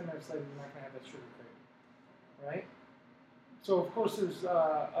minutes, 10 minutes later, you're not going to have that sugar craving, right? So, of course, there's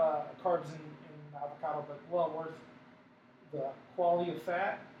carbs in avocado, but well worth the quality of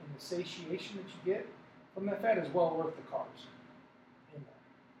fat and the satiation that you get from that fat is well worth the carbs in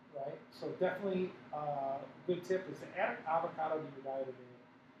that, right? So definitely a good tip is to add avocado to your diet a day.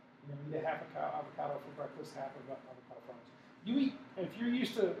 You know, eat a half avocado for breakfast, half of avocado for lunch. You eat, if you're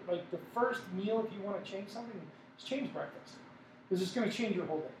used to, like, the first meal, if you want to change something, just change breakfast. Because it's going to change your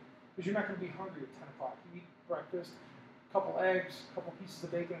whole day. Because you're not going to be hungry at 10 o'clock. You eat breakfast, a couple eggs, a couple pieces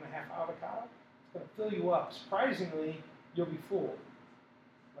of bacon, and a half avocado. It's going to fill you up. Surprisingly, you'll be full.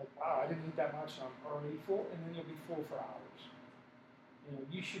 Like, wow, I didn't eat that much, I'm already full. And then you'll be full for hours. You know,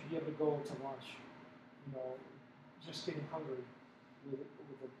 you should be able to go to lunch, you know, just getting hungry with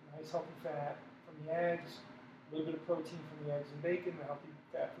a nice healthy fat from the eggs, a little bit of protein from the eggs and bacon, the healthy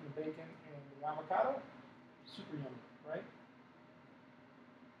fat from the bacon and the avocado. Super yummy, right?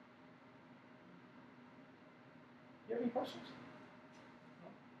 You have any questions?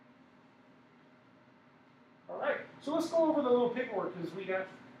 No? All right, so let's go over the little paperwork because we got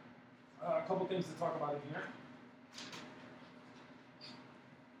a couple things to talk about in here.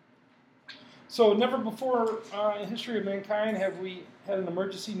 So never before in the history of mankind have we had an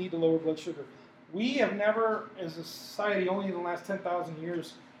emergency need to lower blood sugar. We have never, as a society, only in the last 10,000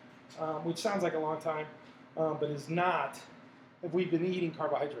 years, which sounds like a long time, but is not, have we been eating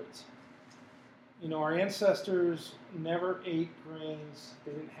carbohydrates. You know, our ancestors never ate grains.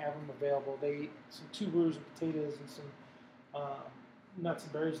 They didn't have them available. They ate some tubers and potatoes and some nuts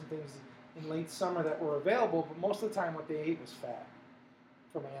and berries and things in late summer that were available, but most of the time what they ate was fat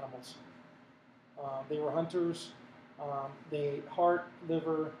from animals. They were hunters. They ate heart,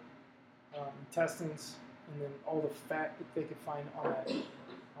 liver, intestines, and then all the fat that they could find on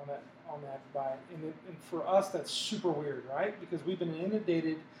that diet. And for us, that's super weird, right? Because we've been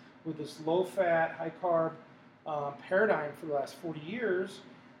inundated with this low-fat, high-carb paradigm for the last 40 years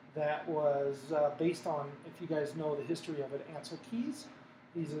that was based on, if you guys know the history of it, Ancel Keys.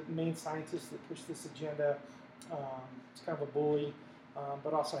 He's a main scientist that pushed this agenda. He's kind of a bully,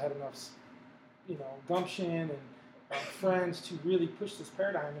 but also had enough, you know, gumption and friends to really push this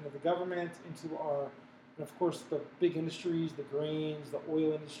paradigm into the government, into our, and of course the big industries, the grains, the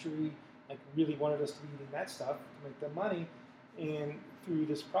oil industry, like really wanted us to be eating that stuff to make them money. And through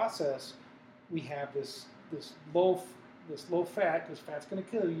this process, we have this low fat, because fat's going to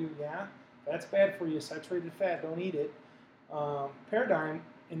kill you. Yeah, fat's bad for you. Saturated fat, don't eat it. Paradigm,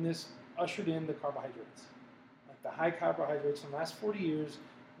 and this ushered in the carbohydrates, like the high carbohydrates. In the last 40 years,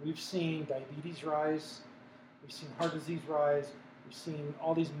 we've seen diabetes rise, we've seen heart disease rise, we've seen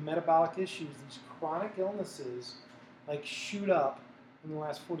all these metabolic issues, these chronic illnesses, like shoot up in the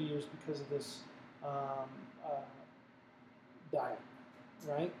last 40 years because of this diet,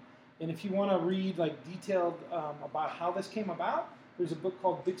 right? And if you want to read like detailed about how this came about, there's a book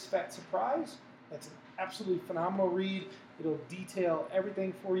called Big Fat Surprise. That's an absolutely phenomenal read. It'll detail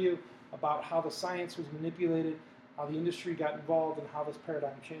everything for you about how the science was manipulated, how the industry got involved, and how this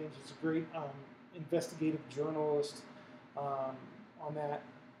paradigm changed. It's a great investigative journalist on that.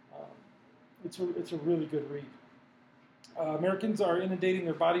 It's a really good read. Americans are inundating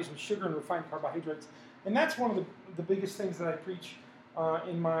their bodies with sugar and refined carbohydrates. And that's one of the biggest things that I preach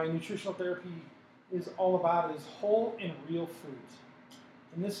in my nutritional therapy is all about is whole and real foods.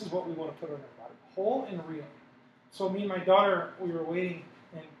 And this is what we want to put on our body, whole and real. So me and my daughter, we were waiting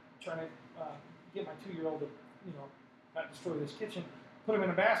and trying to get my 2-year-old to, you know, not destroy this kitchen, put them in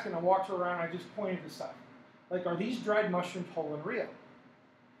a basket, and I walked her around, and I just pointed to stuff. Like, are these dried mushrooms whole and real?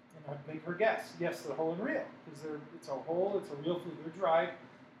 And I'd make her guess. Yes, they're whole and real, because it's a real food. They're dried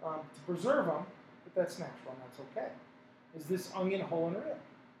to preserve them, but that's natural, and that's okay. Is this onion whole and real?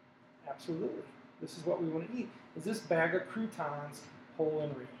 Absolutely. This is what we want to eat. Is this bag of croutons whole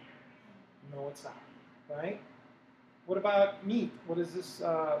and real? No, it's not, right? What about meat? What is this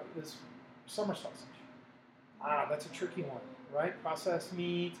this summer sausage? Ah, that's a tricky one, right? Processed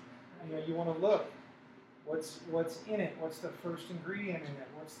meat. You know, you want to look. What's in it? What's the first ingredient in it?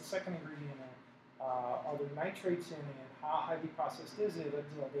 What's the second ingredient in it? Are there nitrates in it? How highly processed is it?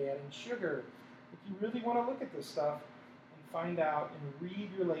 Are they adding sugar? If you really want to look at this stuff and find out and read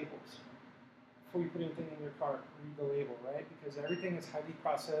your labels before you put anything in your cart, read the label, right? Because everything is highly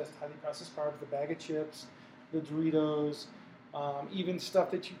processed carbs, the bag of chips, the Doritos, even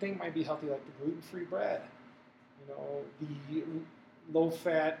stuff that you think might be healthy, like the gluten-free bread. You know, the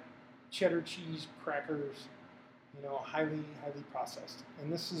low-fat cheddar cheese crackers, you know, highly processed.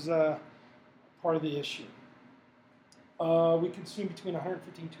 And this is part of the issue. We consume between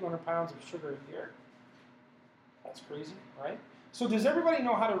 150 and 200 pounds of sugar a year. That's crazy, right? So does everybody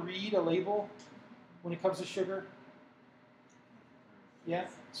know how to read a label when it comes to sugar? Yeah?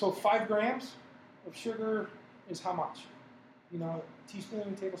 So 5 grams of sugar is how much? You know,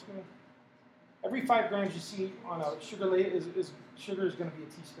 teaspoon, tablespoon? Every 5 grams you see on a sugar label sugar is going to be a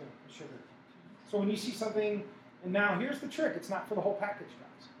teaspoon of sugar. So when you see something, and now here's the trick, it's not for the whole package,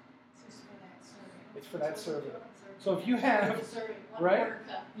 guys. It's for that serving. So if you have, right?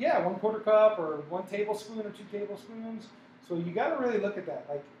 Yeah, 1/4 cup or 1 tablespoon or 2 tablespoons. So you got to really look at that,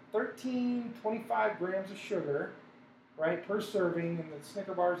 like 25 grams of sugar, right, per serving, and the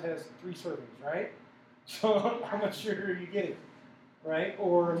Snicker bars has 3 servings, right? So how much sugar are you getting, right?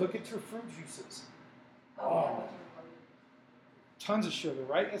 Or look at your fruit juices. Oh, tons of sugar,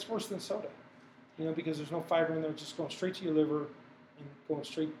 right? It's worse than soda, you know, because there's no fiber in there, just going straight to your liver and going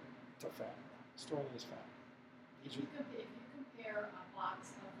straight to fat, storing it as fat. If you compare a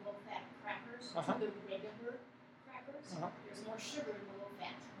box of low-fat crackers Uh-huh. to the regular crackers, Uh-huh. there's more sugar in the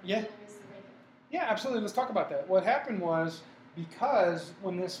low-fat Yeah. than there is the regular. Yeah, absolutely. Let's talk about that. What happened was, because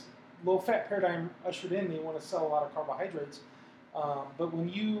when this low-fat paradigm ushered in, they want to sell a lot of carbohydrates. But when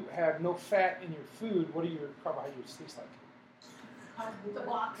you have no fat in your food, what do your carbohydrates taste like? The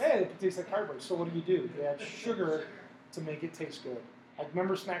box. Hey, it tastes like cardboard. So what do? You add sugar to make it taste good. Like,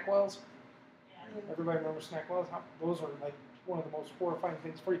 remember Snackwells? Yeah. Everybody remember Snackwells? Those are like one of the most horrifying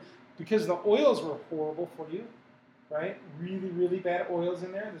things for you. Because the oils were horrible for you, right? Really bad oils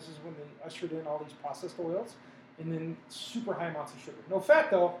in there. This is when they ushered in all these processed oils. And then super high amounts of sugar. No fat,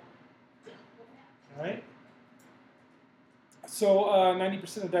 though. All right? So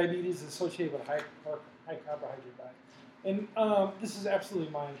 90% of diabetes is associated with high carbohydrate diet. And this is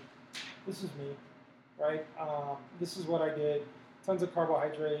absolutely mine. This is me, right? This is what I did. Tons of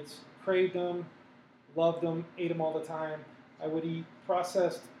carbohydrates. Craved them. Loved them. Ate them all the time. I would eat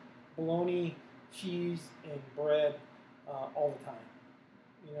processed bologna, cheese, and bread all the time.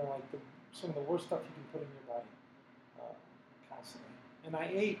 You know, like some of the worst stuff you can put in your body constantly. And I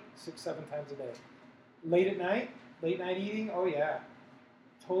ate 6-7 times a day. Late night eating, oh yeah.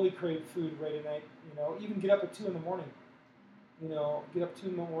 Totally crave food late at night. You know, even get up at 2 in the morning. You know, get up 2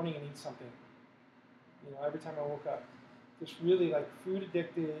 in the morning and eat something. You know, every time I woke up. Just really like food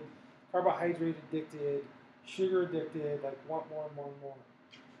addicted, carbohydrate addicted, sugar addicted, like want more and more and more.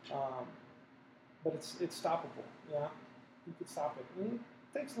 But it's stoppable, yeah? You could stop it. And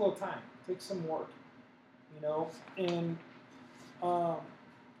it takes a little time. It takes some work, you know? And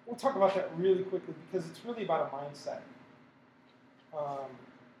we'll talk about that really quickly because it's really about a mindset.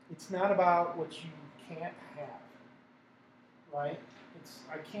 It's not about what you can't have, right? It's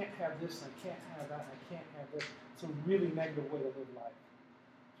I can't have this, I can't have that, I can't have this. It's a really negative way to live life.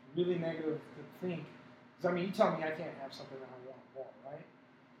 It's really negative to think. Because, I mean, you tell me I can't have something that I want, right?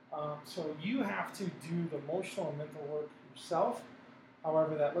 So you have to do the emotional and mental work yourself,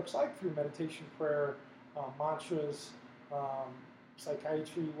 however that looks like, through meditation, prayer, mantras,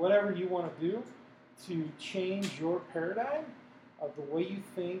 psychiatry, whatever you want to do to change your paradigm of the way you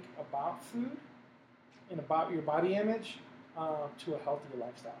think about food and about your body image to a healthier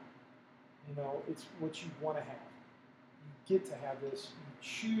lifestyle. You know, it's what you want to have. You get to have this. You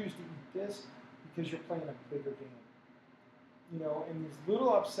choose to eat this because you're playing a bigger game. You know, and these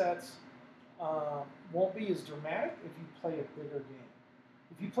little upsets won't be as dramatic if you play a bigger game.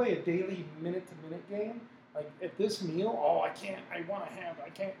 If you play a daily minute-to-minute game, like at this meal, oh, I can't, I want to have, I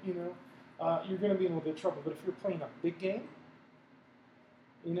can't, you know, you're going to be in a little bit of trouble. But if you're playing a big game,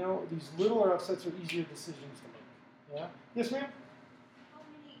 you know, these littler upsets are easier decisions to make. Yeah? Yes, ma'am? How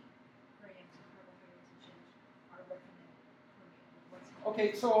many grams of carbohydrates and sugars are recommended per meal?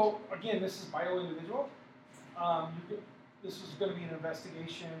 Okay, so again, this is bio-individual. This is going to be an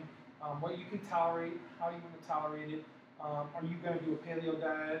investigation, what you can tolerate, how you want to tolerate it. Are you going to do a paleo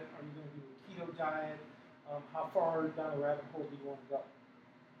diet? Are you going to do a keto diet? How far down the rabbit hole do you want to go?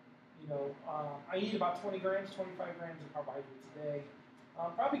 I eat about 20 grams, 25 grams of carbohydrates a day.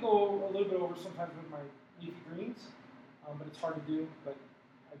 Probably go a little bit over sometimes with my leafy greens, but it's hard to do, but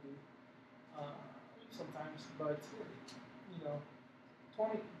I do sometimes. But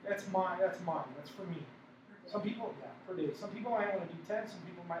 20. That's mine. That's for me. Some people, per day. Some people might want to do 10. Some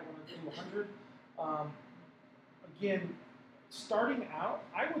people might want to do 100. Again, starting out,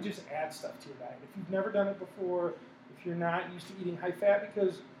 I would just add stuff to your diet. If you've never done it before, if you're not used to eating high fat,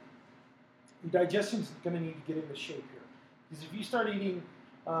 because your digestion's going to need to get into shape here. Because if you start eating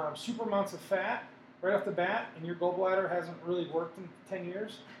super amounts of fat right off the bat, and your gallbladder hasn't really worked in 10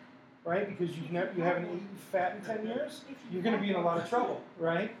 years, right? Because you haven't eaten fat in 10 years, you're going to be in a lot of trouble,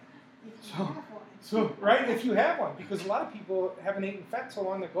 right? Right, if you have one, because a lot of people haven't eaten fat so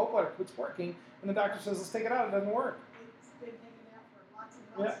long their gallbladder quits working, and the doctor says, let's take it out, it doesn't work. It's been taken out for lots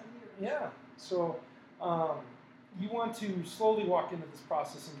and lots of years. Yeah, so you want to slowly walk into this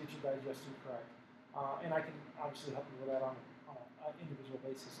process and get your digestion correct. And I can obviously help you with that on an individual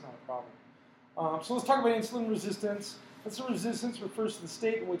basis, not a problem. So let's talk about insulin resistance. Insulin resistance refers to the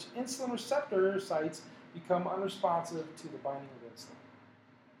state in which insulin receptor sites become unresponsive to the binding of insulin.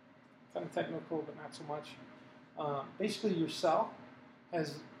 Kind of technical, but not so much. Basically, your cell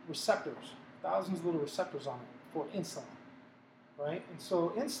has receptors, thousands of little receptors on it for insulin, right? And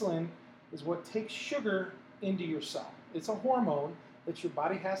so insulin is what takes sugar into your cell. It's a hormone that your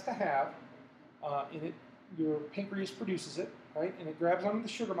body has to have in it. Your pancreas produces it, right? And it grabs onto the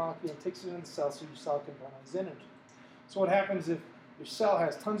sugar molecule and takes it into the cell so your cell can burn its energy. So what happens if your cell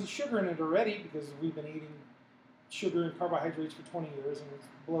has tons of sugar in it already, because we've been eating sugar and carbohydrates for 20 years and it's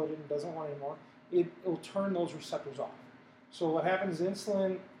bloated and doesn't want it anymore, it will turn those receptors off. So what happens is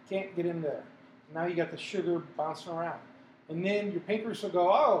insulin can't get in there. Now you got the sugar bouncing around. And then your pancreas will go,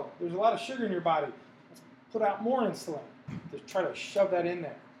 oh, there's a lot of sugar in your body. Let's put out more insulin to try to shove that in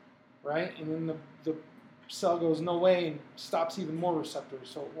there, right? And then the cell goes no way and stops even more receptors,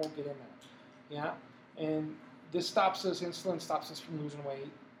 so it won't get in there. Yeah? And this insulin stops us from losing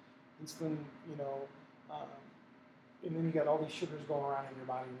weight. Insulin, and then you got all these sugars going around in your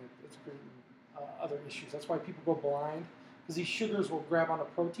body, and it's creating other issues. That's why people go blind, because these sugars will grab onto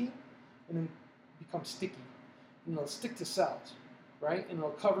protein and then become sticky, and they'll stick to cells, right? And they'll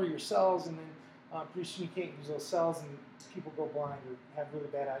cover your cells, and then pretty soon you can't use those cells, and people go blind or have really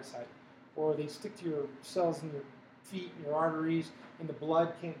bad eyesight. Or they stick to your cells in your feet and your arteries, and the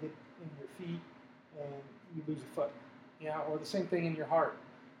blood can't get into your feet, and you lose a foot. Yeah, or the same thing in your heart.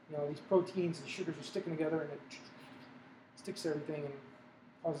 These proteins and sugars are sticking together, and it sticks to everything and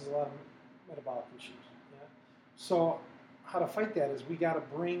causes a lot of metabolic issues. Yeah? So how to fight that is we got to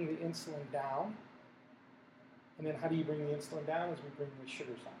bring the insulin down. And then how do you bring the insulin down? Is we bring the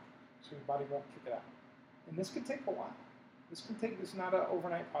sugars down, so your body won't kick it out. And this can take a while. It's not an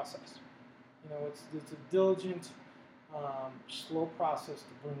overnight process. It's a diligent, slow process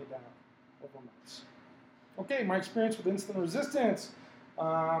to bring it down over months. Okay, my experience with insulin resistance.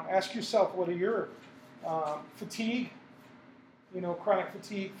 Ask yourself, what are your fatigue? Chronic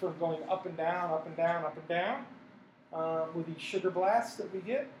fatigue from going up and down, up and down, up and down with these sugar blasts that we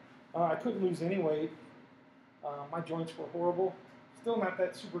get. I couldn't lose any weight. My joints were horrible. Still not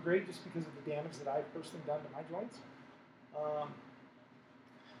that super great just because of the damage that I've personally done to my joints.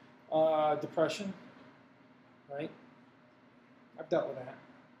 Depression, right? I've dealt with that.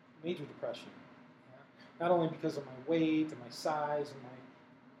 Major depression. Yeah. Not only because of my weight and my size and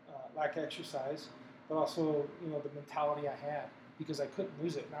my lack of exercise, but also, the mentality I had, because I couldn't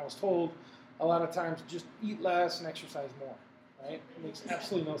lose it. And I was told a lot of times, just eat less and exercise more, right? It makes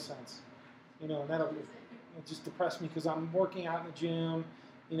absolutely no sense. And it just depressed me because I'm working out in the gym,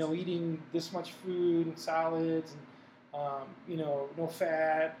 eating this much food and salads and, no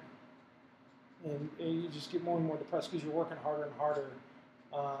fat. And you just get more and more depressed because you're working harder and harder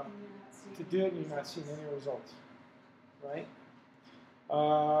to do it, and you're not seeing any results, right?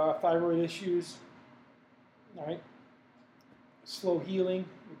 Thyroid issues, all right? Slow healing.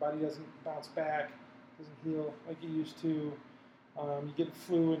 Your body doesn't bounce back, doesn't heal like it used to. You get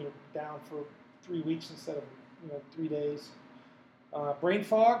flu and you're down for 3 weeks instead of 3 days. Brain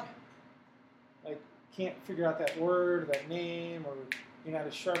fog, like can't figure out that word, or that name, or you're not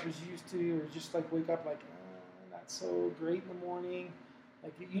as sharp as you used to, or just like wake up like not so great in the morning.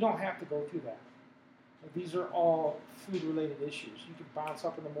 Like you don't have to go through that. Like, these are all food-related issues. You can bounce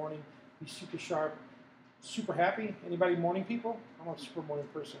up in the morning, be super sharp, super happy. Anybody morning people? I'm a super morning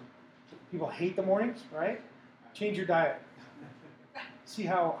person. People hate the mornings, right? Change your diet. See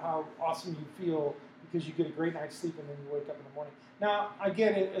how awesome you feel because you get a great night's sleep and then you wake up in the morning. Now, I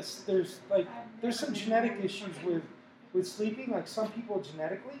get it. There's some genetic issues with sleeping. Like some people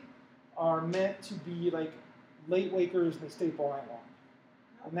genetically are meant to be like late wakers and they stay up all night long.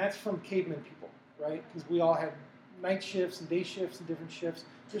 And that's from caveman people, right? Because we all had night shifts and day shifts and different shifts.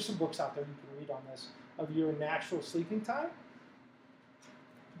 There's some books out there you can read on this of your natural sleeping time.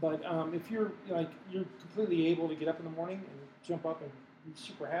 But if you're you're completely able to get up in the morning and jump up and be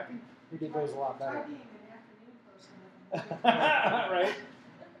super happy, your day goes a lot Try better. being an afternoon person. Right?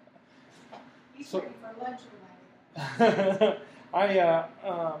 He's So- ready for lunch when I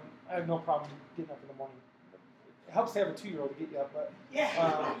have no problem getting up in the morning. It helps to have a 2-year-old to get you up, but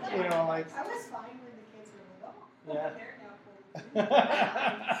Yeah. you know, like I was fine when the kids were little. Yeah. They're now 42.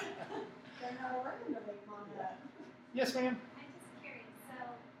 They're not working to wake mom up. yes, ma'am. I'm just curious, so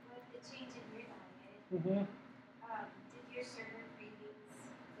with the change in your diet, Mm-hmm. did your sugar cravings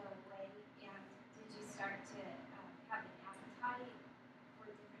go away, and did you start to have an appetite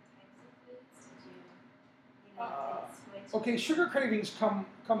for different types of foods? Did you switch? Okay, sugar cravings come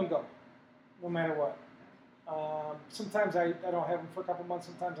and go, no matter what. Sometimes I don't have them for a couple months.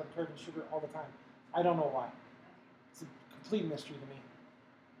 Sometimes I'm craving sugar all the time. I don't know why. It's a complete mystery to me.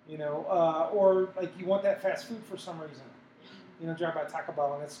 You know, or like you want that fast food for some reason. You know, drive by Taco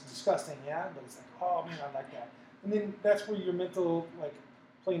Bell and it's disgusting, yeah. But it's like, oh man, I like that. And then that's where your mental like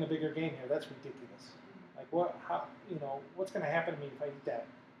playing a bigger game here. That's ridiculous. Like what? How? You know, what's going to happen to me if I eat that?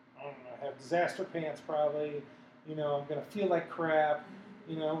 I don't know. I have disaster pants probably. You know, I'm going to feel like crap.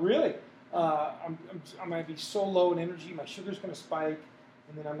 You know, really. I'm going to be so low in energy. My sugar's going to spike,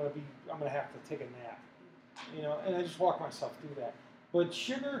 and then I'm going to have to take a nap. You know, and I just walk myself through that. But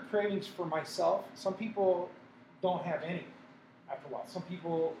sugar cravings for myself, some people don't have any after a while. Some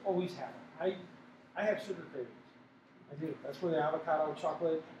people always have them. I have sugar cravings. I do. That's where the avocado,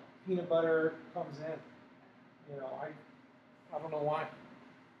 chocolate, peanut butter comes in. You know, I don't know why.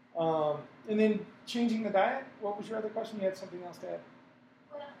 And then changing the diet. What was your other question? You had something else to add?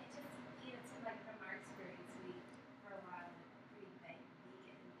 Well, it just, you know, it seemed like from our experience, we, for a while, went pretty vegan,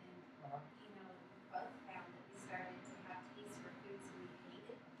 and, you know, we both found that we started to have taste for foods we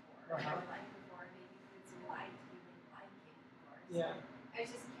hated before, or liked before, maybe foods we liked, we didn't like anymore. So Yeah. I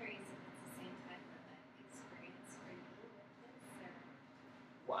was just curious if it's the same type of experience for you with this, or?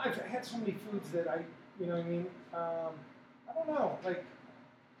 Well, I've had so many foods that you know what I mean? I don't know. Like,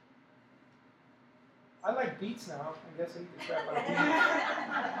 I like beets now. I guess I eat the crap out of beets.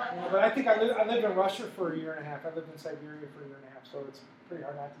 You know, but I think I lived in Russia for a year and a half. I lived in Siberia for a year and a half, so it's pretty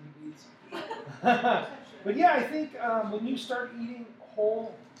hard not to eat beets. But yeah, I think when you start eating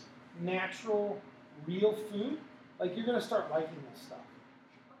whole, natural, real food, like you're gonna start liking this stuff.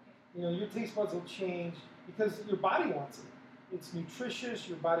 You know, your taste buds will change because your body wants it. It's nutritious.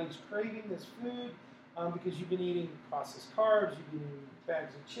 Your body's craving this food because you've been eating processed carbs, you've been eating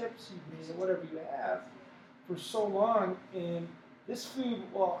bags of chips, you've been eating whatever you have for so long. And this food,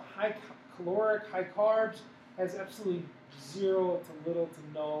 well, high caloric, high carbs, has absolutely zero to little to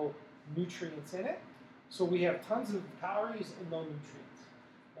no nutrients in it. So we have tons of calories and no nutrients.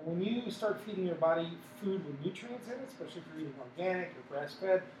 And when you start feeding your body food with nutrients in it, especially if you're eating organic or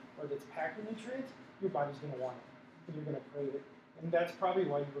grass-fed or that's packed with nutrients, your body's going to want it and you're going to crave it. And that's probably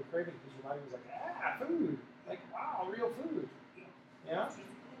why you were craving it, because your body was like, food. Like, wow, real food. Yeah?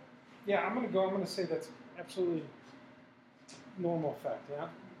 Yeah, I'm going to say that's absolutely normal effect, yeah?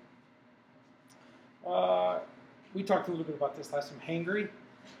 We talked a little bit about this last time. Hangry.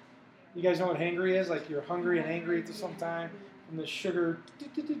 You guys know what hangry is? Like you're hungry and angry at the same time, and the sugar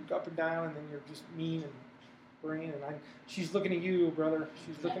up and down, and then you're just mean and brain. And she's looking at you, brother.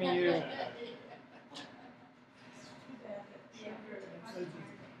 She's looking at you.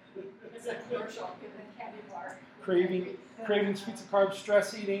 It's a commercial, give them candy bar. Craving sweets and carbs,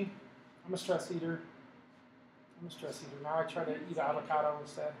 stress eating. I'm a stress eater. Now I try to eat avocado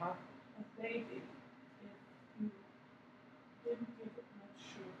instead, huh? A baby, if you didn't give it much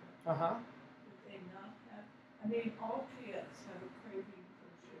sugar, Uh-huh. would they not have, I mean, all kids have a craving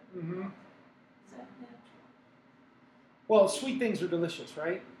for sugar. Mm-hmm. Is that natural? Well, sweet things are delicious,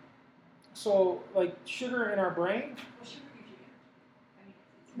 right? So, like sugar in our brain. Well, sugar gives you energy. I mean,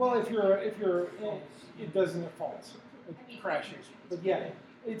 it's. Well, if you're, it doesn't. It falls. It crashes. But yeah,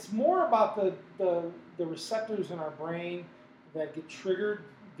 it's more about the receptors in our brain that get triggered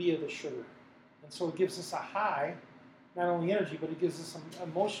via the sugar, and so it gives us a high, not only energy, but it gives us some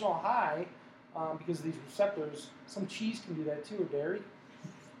emotional high because of these receptors. Some cheese can do that too, or dairy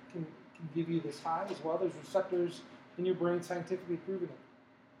can give you this high as well. There's receptors in your brain scientifically proven it.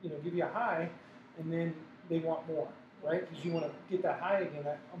 You know, give you a high, and then they want more, right? Because you want to get that high again,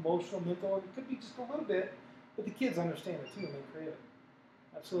 that emotional, mental. It could be just a little bit, but the kids understand it too, and they crave it.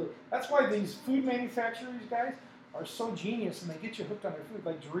 Absolutely. That's why these food manufacturers, guys, are so genius and they get you hooked on their food,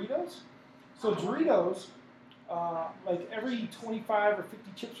 like Doritos. So Doritos, like every 25 or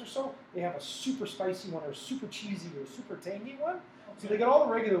 50 chips or so, they have a super spicy one or super cheesy or super tangy one. So they got all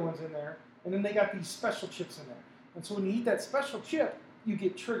the regular ones in there, and then they got these special chips in there. And so when you eat that special chip, you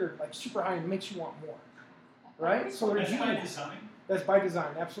get triggered like super high and it makes you want more. Right? So they're That's by genius. design. That's by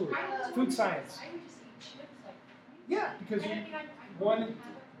design, absolutely. I was Food wondering, science. I would just eat chips like crazy. Yeah, because And you, I mean, I one- really have a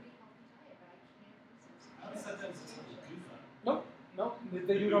pretty healthy diet, but I can't resist. I always thought that was just like a goof on. nope,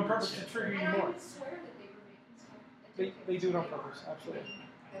 they do it on purpose to trigger you And I more. would swear that they were making stuff. They do it on purpose, absolutely.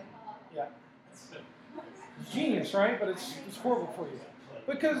 That's the It's genius, right? But it's horrible for you.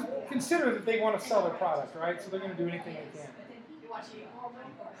 Because consider that they want to sell their product, right? So they're going to do anything they can. You watch it all night.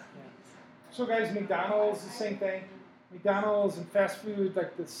 So guys, McDonald's, the same thing. McDonald's and fast food,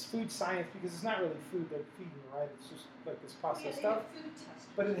 like this food science, because it's not really food they're feeding you, right? It's just like this processed stuff.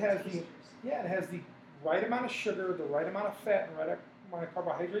 But it has the right amount of sugar, the right amount of fat, and the right amount of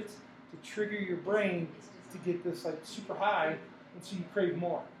carbohydrates to trigger your brain to get this like super high, and so you crave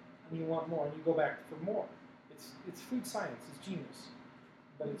more, and you want more, and you go back for more. It's food science. It's genius,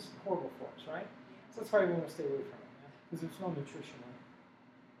 but it's horrible for us, right? So that's why we want to stay away from it, because there's no nutrition in it.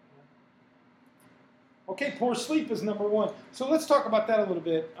 Okay, poor sleep is number one. So let's talk about that a little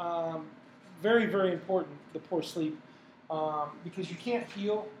bit. Very, very important, the poor sleep, because you can't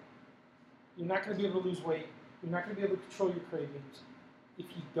heal. You're not going to be able to lose weight. You're not going to be able to control your cravings if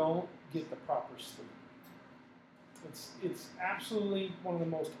you don't get the proper sleep. It's absolutely one of the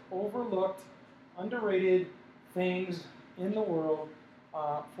most overlooked, underrated things in the world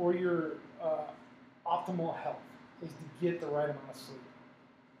for your optimal health is to get the right amount of sleep.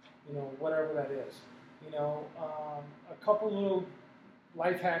 You know, whatever that is. You know, a couple little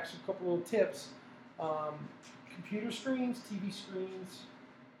life hacks, a couple little tips. Computer screens, TV screens,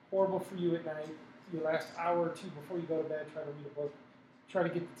 horrible for you at night. Your last hour or two before you go to bed, try to read a book. Try to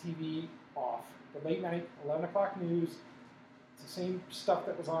get the TV off. The late night, 11 o'clock news, it's the same stuff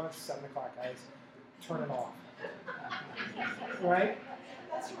that was on at 7 o'clock, guys. Turn it off. Right?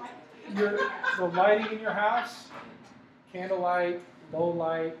 That's right. The lighting in your house, candlelight, low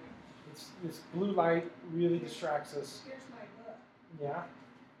light, this blue light really distracts us. Here's my book. Yeah.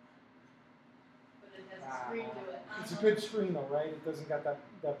 But it has a screen to it. It's a good screen though, right? It doesn't got that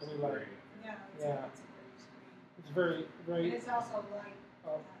blue light. Yeah, Yeah. it's a great screen. It's very, And very, it's also like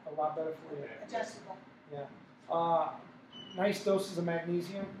a lot better for you. adjustable. Nice doses of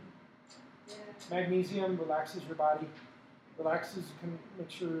magnesium. Yeah. Magnesium relaxes your body. Relaxes, can make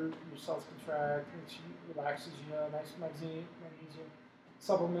sure your cells contract, makes you, relaxes you. Nice magnesium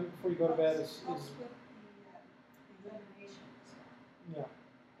supplement before you go to bed is Helps with the elimination stuff. yeah,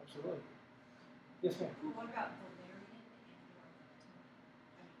 absolutely. Yes, ma'am. What about valerian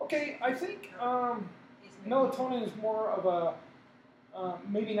and Okay, I think melatonin? melatonin is more of a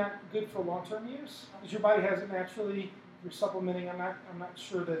maybe not good for long-term use because your body has it naturally. You're supplementing. I'm not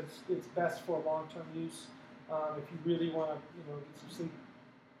sure that it's best for long-term use. If you really want to, get some sleep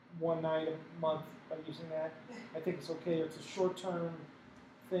one night a month by using that, I think it's okay. It's a short-term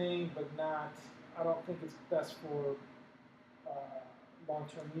thing, but not. I don't think it's best for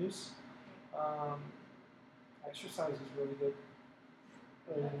long-term use. Exercise is really good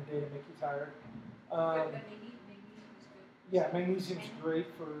early in the day to make you tired. But magnesium is good. Yeah, magnesium is great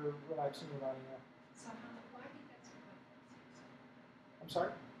for relaxing your body. Yeah. So well, I think that's what calcium. I'm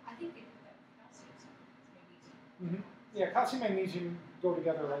sorry. I think they put that calcium supplements, magnesium. Mm-hmm. Yeah, calcium and magnesium go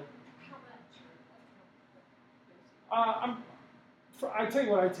together, right? How much or what dosage? I tell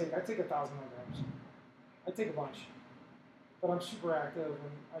you what I take. I take 1,000 milligrams. I take a bunch, but I'm super active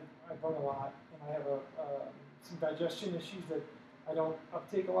and I burn a lot, and I have some digestion issues that I don't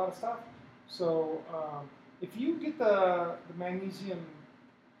uptake a lot of stuff. So if you get the magnesium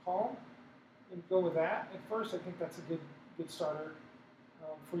calm and go with that at first, I think that's a good starter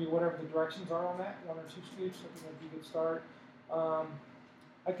for you. Whatever the directions are on that, 1 or 2 scoops, I think that'd be a good start.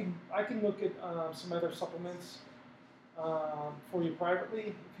 I can look at some other supplements for you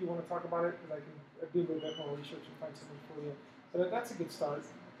privately if you want to talk about it, and I can do a little bit more research and find something for you. But that's a good start.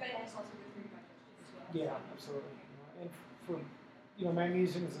 But it's also good for your digestion as well. Yeah, absolutely. And for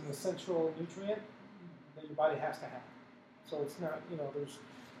magnesium is an essential nutrient that your body has to have. So it's not, there's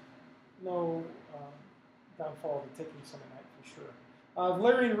no downfall to taking some of that for sure.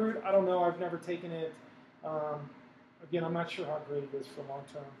 Valerian root, I don't know. I've never taken it. Again, I'm not sure how great it is for long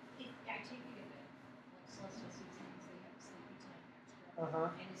term. I take it at like Celestial Seasonings, they have sleepy time extra.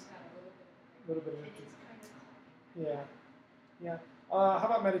 And it's got a little bit of Little bit of and it's kind of calming. Yeah. How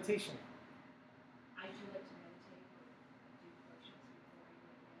about meditation? I do like to meditate or do devotions before I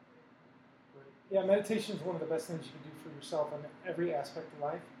go to bed. Yeah, meditation is one of the best things you can do for yourself in every aspect of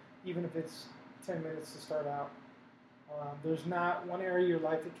life, even if it's 10 minutes to start out. There's not one area of your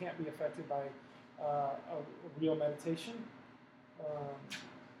life that can't be affected by a real meditation.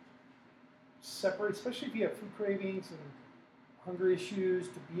 Separate, especially if you have food cravings and hunger issues,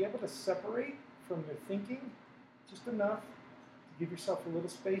 to be able to separate from your thinking just enough to give yourself a little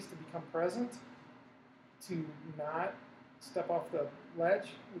space to become present, to not step off the ledge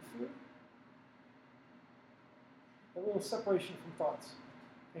with food. A little separation from thoughts.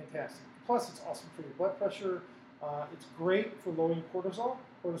 Fantastic. Plus, it's awesome for your blood pressure. It's great for lowering cortisol.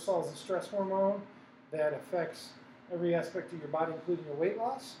 Cortisol is a stress hormone that affects every aspect of your body, including your weight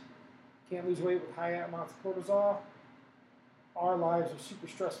loss. Can't lose weight with high amounts of cortisol. Our lives are super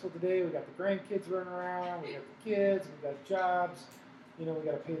stressful today. We got the grandkids running around. We got the kids. We got jobs. We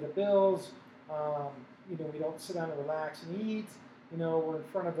got to pay the bills. We don't sit down and relax and eat. We're in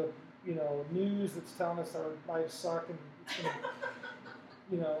front of the news that's telling us our lives suck and it's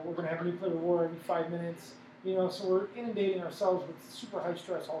gonna, we're going to have a nuclear war every 5 minutes. So we're inundating ourselves with super high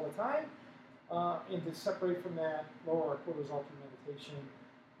stress all the time. And to separate from that, lower our cortisol through meditation,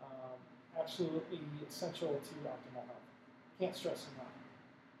 absolutely essential to optimal health. Can't stress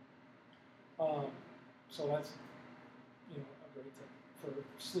enough. So that's a great tip for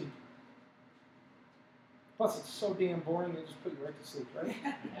sleep. Plus, it's so damn boring they just put you right to sleep, right?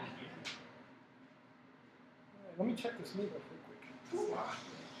 All right, let me check this meat real quick.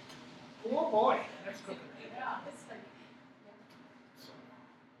 Oh boy, that's cooking. Yeah, it's like,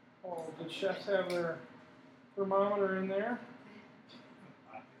 Oh, the chefs have their thermometer in there.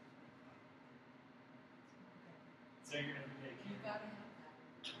 So you're everyday You care. gotta have that.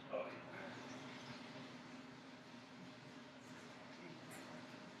 Oh,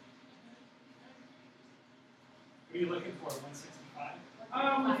 What are you looking for? 165?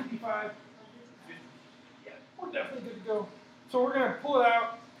 155. Yeah, we're definitely good to go. So we're going to pull it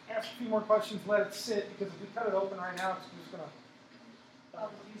out, ask a few more questions, let it sit, because if we cut it open right now, it's just going to,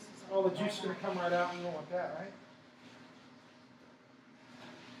 all the juice is going to come right out, and you don't want that, right?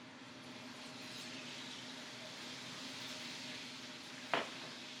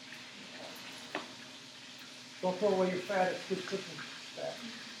 Don't throw away your fat, it's good cooking fat. Do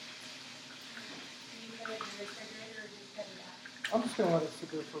you put it in the refrigerator or just cut it out? I'm just going to let it sit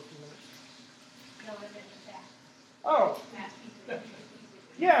there for a few minutes. No, it isn't that. Oh, Matt, keep it.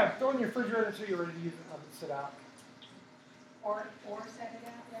 yeah, throw it in your refrigerator until you're ready to use it and let it sit out. Or set it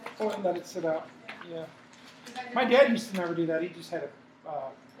out, right? Or let it sit out, yeah. 'Cause I My know- dad used to never do that. He just had a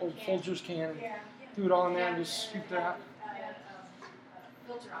old Folgers can and Yeah. threw it all in there and just scooped it out. I had a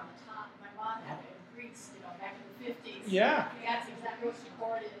filter on the top. My mom had it in Greece, back in the 50s. Yeah, That's exactly what she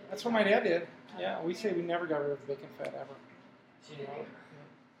poured it. that's what my dad did. Yeah, we say we never got rid of bacon fat ever. You know?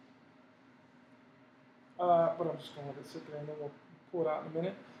 But I'm just going to let it sit there and then we'll pull it out in a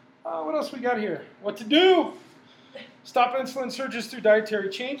minute. What else we got here? What to do? Stop insulin surges through dietary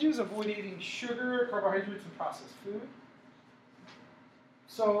changes. Avoid eating sugar, carbohydrates, and processed food.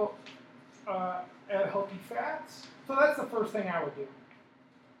 So, add healthy fats. So that's the first thing I would do.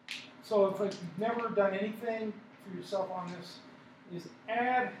 So if you've never done anything for yourself on this, is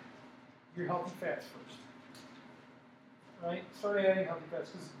add your healthy fats first. Right? Start adding healthy fats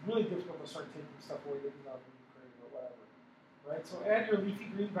because it's really difficult to start taking stuff away that you love and you crave or whatever. Right? So add your leafy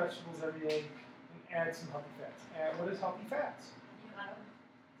green vegetables every day and add some healthy fats. What is healthy fats?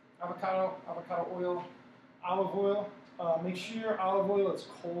 Avocado oil, olive oil. Make sure your olive oil is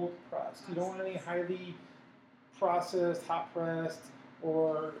cold pressed. You don't want any highly processed, hot pressed,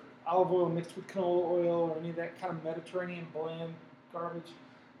 or olive oil mixed with canola oil or any of that kind of Mediterranean bland garbage.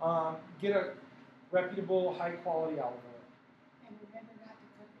 Get a reputable, high quality olive oil. And remember not to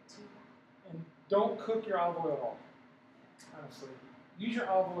cook it too hot. And don't cook your olive oil at all. Honestly, use your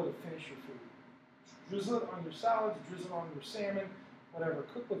olive oil to finish your food. Drizzle it on your salads, drizzle it on your salmon, whatever.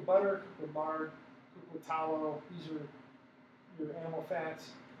 Cook with butter, cook with lard, cook with tallow. These are your animal fats.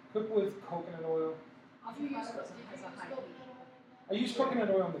 Cook with coconut oil. I use coconut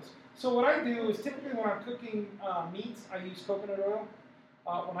oil in this. So what I do is typically when I'm cooking meats, I use coconut oil.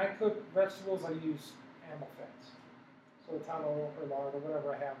 When I cook vegetables, I use animal fats. So tallow or lard or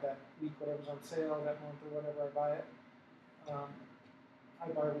whatever I have that week, whatever's on sale that month or whatever I buy it. I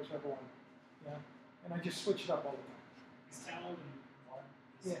buy whichever one. Yeah. And I just switch it up all the time. Is tallow and lard?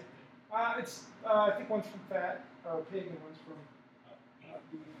 Yeah. It's I think one's from fat or pig and one's from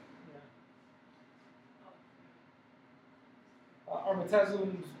beef. Yeah. Our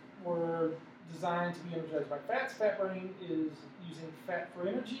metabolisms were designed to be energized by fats. Fat burning is using fat for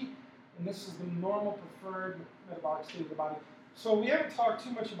energy, and this is the normal preferred metabolic state of the body. So we haven't talked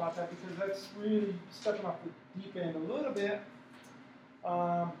too much about that because that's really stepping off the deep end a little bit.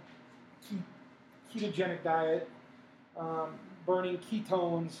 Ketogenic diet, burning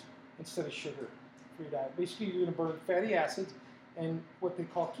ketones instead of sugar for your diet. Basically, you're going to burn fatty acids and what they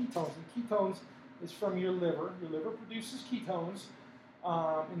call ketones. And ketones is from your liver. Your liver produces ketones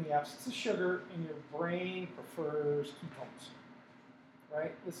in the absence of sugar, and your brain prefers ketones.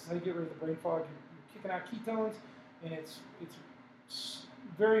 Right? This is how you get rid of the brain fog. You're kicking out ketones, and it's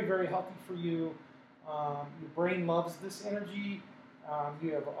very, very healthy for you. Your brain loves this energy.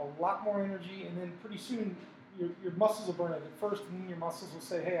 You have a lot more energy, and then pretty soon your muscles will burn it at first, and then your muscles will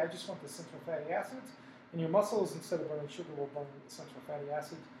say, hey, I just want the essential fatty acids. And your muscles, instead of burning sugar, will burn essential fatty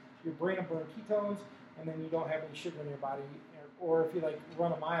acids. Your brain will burn ketones, and then you don't have any sugar in your body. Or if you like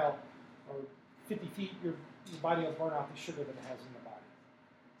run a mile or 50 feet, your body will burn out the sugar that it has in the body.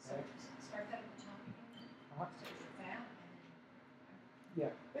 So Right? start that at the top again. Uh-huh. So you're fat and Yeah,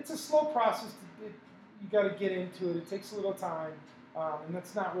 it's a slow process. You got to get into it. It takes a little time, and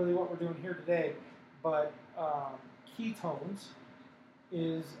that's not really what we're doing here today. But ketones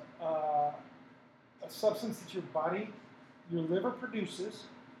is a substance that your body, your liver produces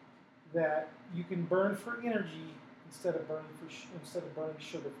that you can burn for energy instead of burning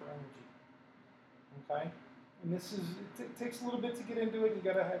sugar for energy. Okay, and this is it takes a little bit to get into it. You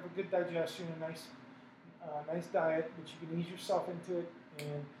got to have a good digestion, a nice diet, but you can ease yourself into it,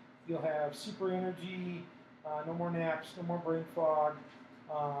 and you'll have super energy, no more naps, no more brain fog.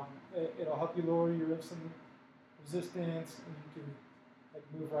 It'll help you lower your insulin resistance, and you can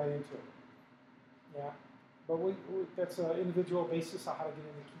move right into it. Yeah, but that's an individual basis on how to get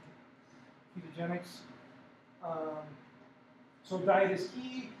into ketogenics. So diet is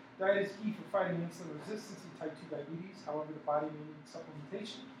key. Diet is key for fighting insulin resistance and type 2 diabetes. However, the body may need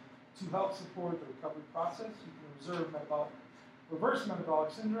supplementation to help support the recovery process. You can reverse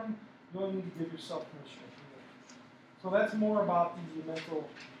metabolic syndrome. You only need to give yourself permission to do it. So that's more about the mental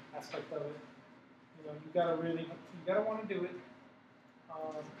aspect of it. You know, you gotta want to do it.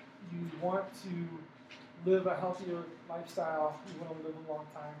 You want to live a healthier lifestyle. You want to live a long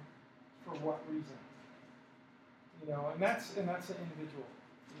time. For what reason? You know, and that's an individual.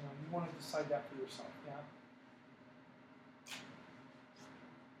 You know, you want to decide that for yourself. Yeah.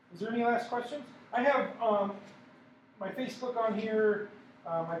 Is there any last questions? I have my Facebook on here,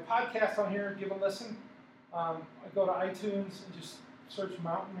 my podcast on here. Give a listen. I go to iTunes and just search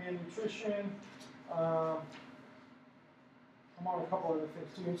Mountain Man Nutrition. I'm on a couple other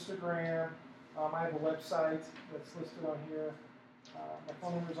things too. Instagram. I have a website that's listed on here. My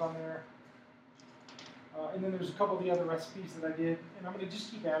phone number's on there. And then there's a couple of the other recipes that I did, and I'm going to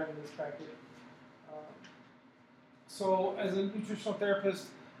just keep adding to this packet. So as a nutritional therapist,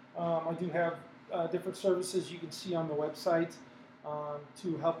 I do have different services you can see on the website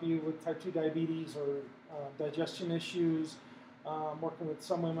to help you with type 2 diabetes or digestion issues, working with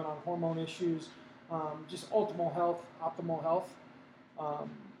some women on hormone issues, just optimal health.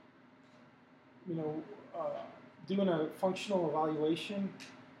 Doing a functional evaluation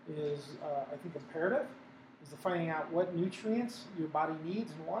is, I think, imperative, is to finding out what nutrients your body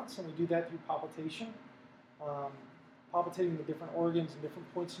needs and wants, and we do that through palpitation, palpitating the different organs and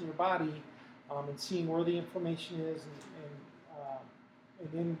different points in your body, and seeing where the inflammation is, and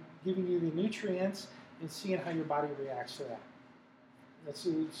then giving you the nutrients and seeing how your body reacts to that. That's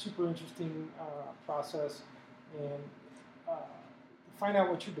a super interesting process, and find out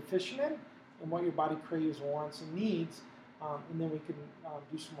what you're deficient in and what your body craves, wants, and needs, and then we can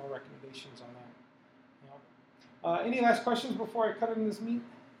do some more recommendations on that. Yeah. Any last questions before I cut into this meat?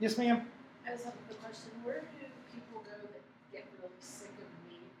 Yes, ma'am? I just have a quick question. Where do people go that get really sick of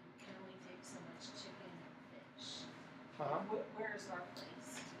meat and can only take so much chicken and fish? Where's our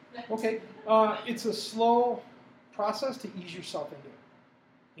place? Okay. It's a slow process to ease yourself into it.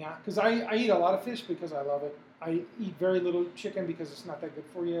 Yeah, because I eat a lot of fish because I love it. I eat very little chicken because it's not that good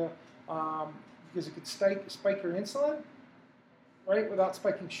for you. Because it could spike your insulin, right, without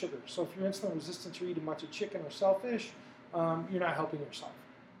spiking sugar. So if you're insulin resistant to eating much of chicken or shellfish, you're not helping yourself,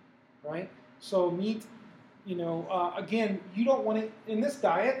 right? So meat, again, you don't want it in this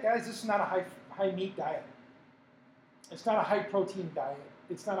diet, guys. This is not a high meat diet. It's not a high protein diet.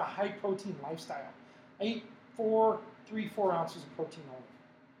 It's not a high protein lifestyle. I eat 4 ounces of protein only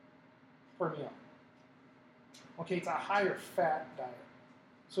per meal. Okay, it's a higher fat diet.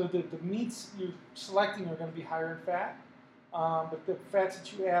 So the meats you're selecting are going to be higher in fat, but the fats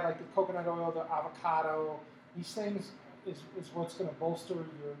that you add, like the coconut oil, the avocado, these things is what's going to bolster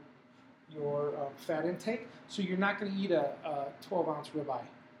your fat intake. So you're not going to eat a 12-ounce ribeye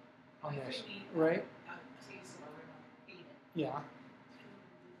on this, right? Yeah.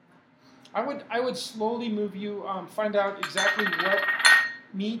 I would slowly move you, find out exactly what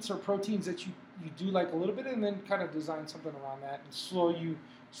meats or proteins that you do like a little bit, and then kind of design something around that, and slowly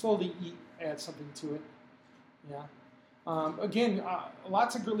add something to it. Yeah. Again,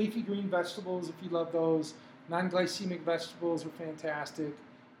 lots of leafy green vegetables if you love those. Non-glycemic vegetables are fantastic.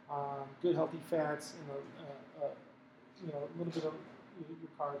 Good healthy fats, a little bit of your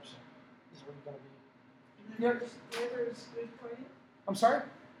carbs is where you're going to be. Liver is good for you? I'm sorry?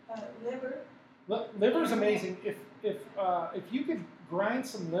 Liver? Liver's amazing. If you could grind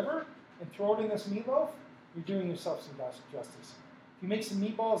some liver and throw it in this meatloaf, you're doing yourself some justice. If you make some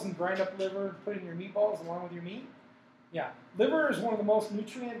meatballs and grind up liver, put it in your meatballs along with your meat, yeah. Liver is one of the most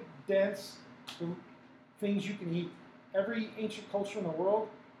nutrient-dense things you can eat. Every ancient culture in the world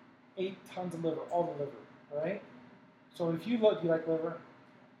ate tons of liver, all the liver, right? So if you like liver,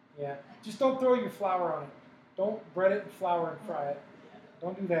 yeah. Just don't throw your flour on it. Don't bread it in flour and fry it.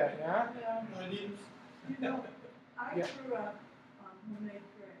 Don't do that, yeah? You know, I Yeah. grew up on homemade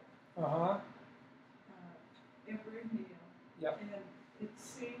bread. Uh-huh. Every meal. Yep. And it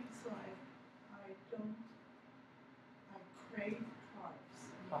seems like I crave carbs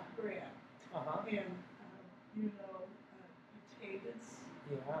and bread. Uh-huh. And, potatoes.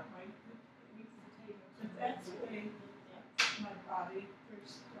 Yeah. White potatoes. But that's the way my body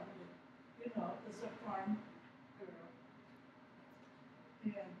first started, as a farm girl.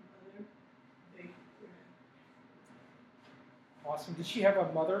 And mother baked bread. Awesome. Did she have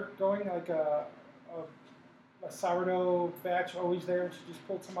a mother going, like a sourdough batch always there, and she just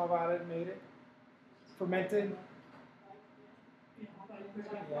pulled some out of it and made it? Fermented?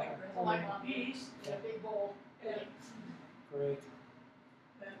 Yeah. Like on yeast, a big bowl. Great.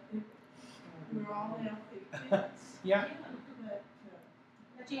 We're all healthy kids. Yeah.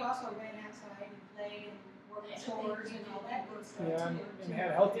 But you also ran outside and played and worked chores and all that good stuff Yeah, too. and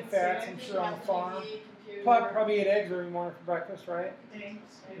had healthy fats, I'm sure, on the farm. Probably ate eggs every morning for breakfast, right?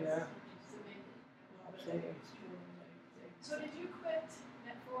 Yeah. Absolutely. So did you quit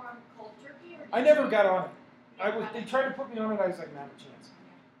Metformin cold turkey, or? I never got on it. They tried to put me on it. I was like, not a chance.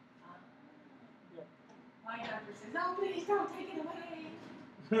 My doctor says, no, please don't take it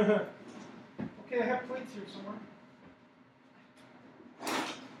away. Okay, I have plates here somewhere.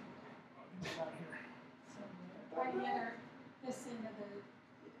 Right the other, this end of the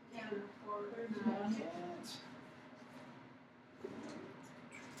counter for.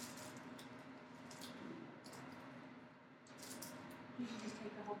 You should just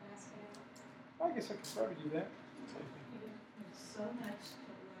take the whole basket out. I guess I could probably do that. There's so much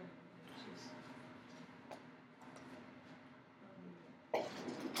to learn. It's just,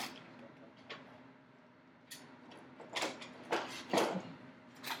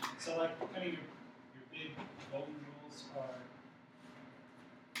 So like kind of your big golden rules are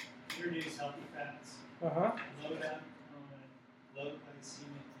introduce healthy fats, Uh-huh. low fat on low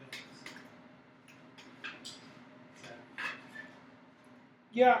glycemic lipids.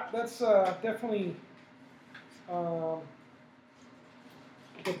 Yeah, that's definitely a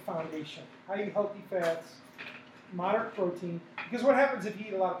good foundation. High healthy fats, moderate protein. Because what happens if you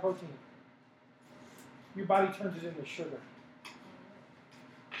eat a lot of protein? Your body turns it into sugar.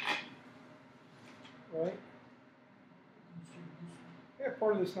 Right? Yeah,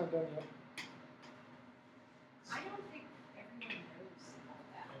 part of this not done yet. I don't think everyone knows all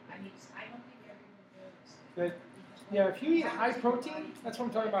that. I mean, I don't think everyone knows. That, yeah, if you eat high protein, that's what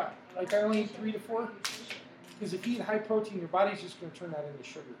I'm talking about. Like I only eat 3 to 4. Because if you eat high protein, your body's just going to turn that into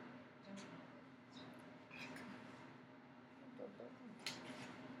sugar.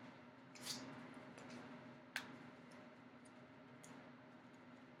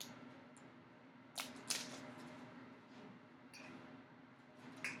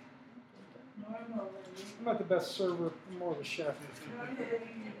 normally, I'm not the best server. I'm more of a chef. normally you would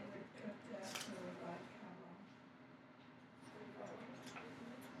cook that for like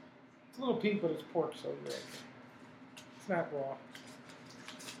It's a little pink, but it's pork, so you're right. It's not raw.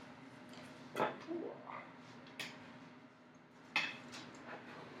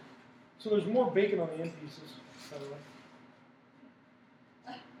 So there's more bacon on the end pieces, by the way.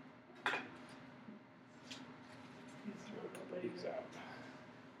 Legs out.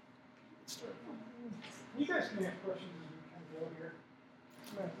 You guys can ask questions as we kind of go here.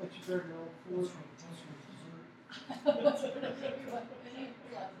 I'm going to let you grab your own food.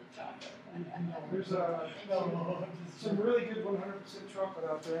 There's some really good 100% chocolate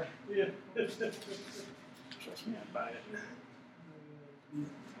out there. Yeah. Trust me, I'd buy it. You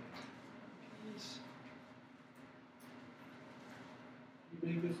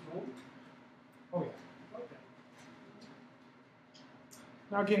make this gold? Oh yeah. Okay.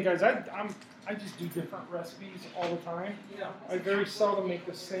 Now again, guys, I just do different recipes all the time. Yeah. I very seldom make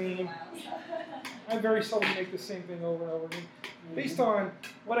the same. I very seldom make the same thing over and over again, based on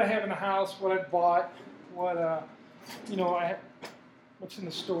what I have in the house, what I've bought, what what's in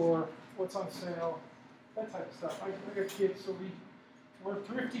the store, what's on sale, that type of stuff. I got kids, so we're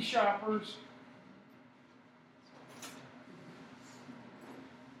thrifty shoppers.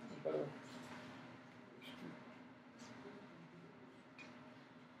 So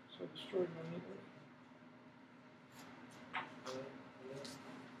I destroyed my neighbor.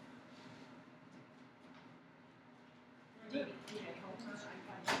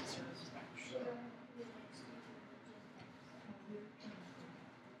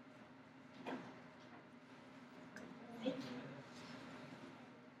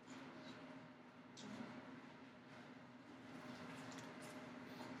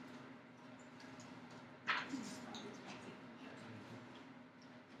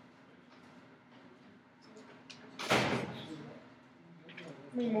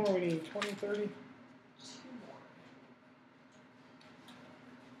 How many more we need? 20, 30?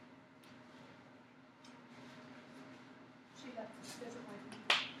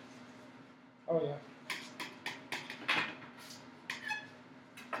 Oh, yeah.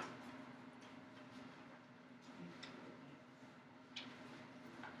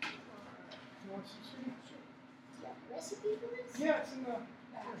 You want some sweet? Recipe for this? Yeah, it's in the.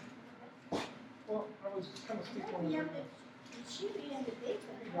 Well, I was kind of sticking on it. It should be in the big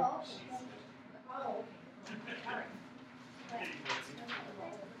There you one. go. Oh, alright.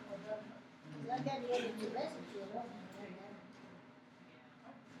 I got the other two recipes, I don't know.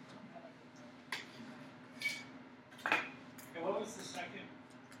 And what was the second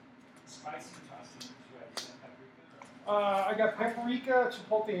spicy tossing? Did you have some paprika? I got paprika,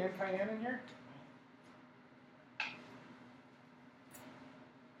 chipotle, and cayenne in here.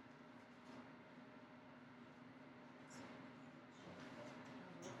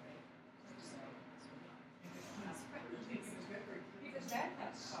 Because that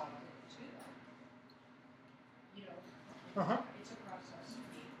has salt in it too, though. You know, Uh-huh. it's a processed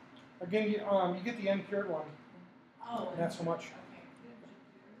meat. Again, you get the uncured one. Oh. Not so much. Okay,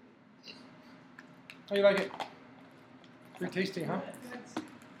 good. How you like it? Pretty tasty, huh?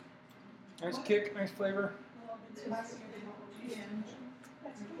 Nice kick, nice flavor.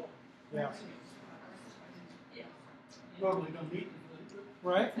 Yeah. Normally no meat.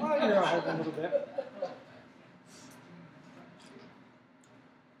 Right? Well, you're gonna hold a little bit.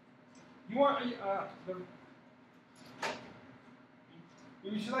 You want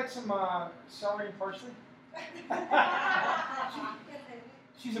would you like some celery and parsley?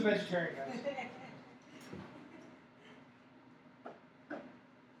 She's a vegetarian, guys.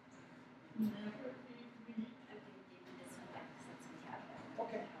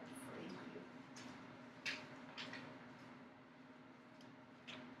 Okay.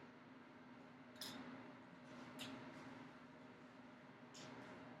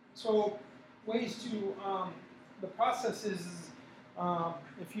 So ways to, the process is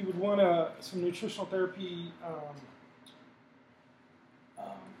if you would want some nutritional therapy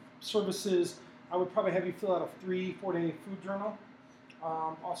services, I would probably have you fill out a 3-4 day food journal.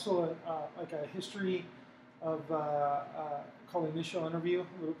 Also like a history of called initial interview,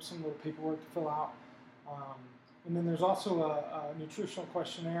 some little paperwork to fill out. And then there's also a nutritional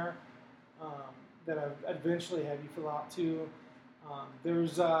questionnaire that I'd eventually have you fill out too.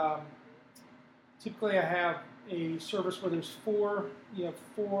 There's typically I have a service where there's four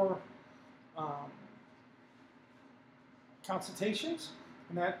consultations,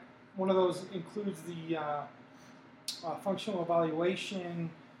 and that one of those includes the functional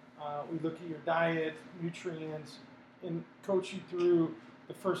evaluation. We look at your diet, nutrients, and coach you through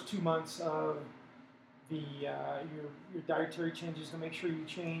the first 2 months of the your dietary changes to make sure you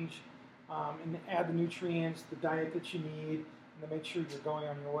change and add the nutrients, the diet that you need, and to make sure you're going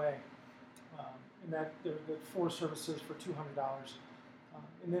on your way. And that there are 4 services for $200.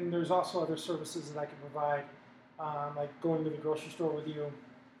 And then there's also other services that I can provide, like going to the grocery store with you,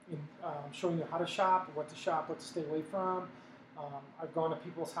 and showing you how to shop, what to stay away from. I've gone to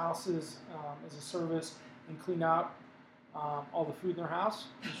people's houses as a service and cleaned out all the food in their house,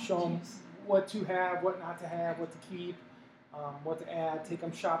 and show them what to have, what not to have, what to keep, what to add, take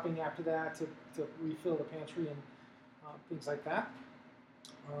them shopping after that to refill the pantry and things like that.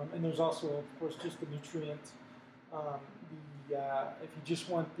 And there's also, of course, just the nutrient. If you just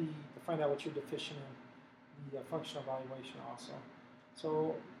want to find out what you're deficient in, the functional evaluation also.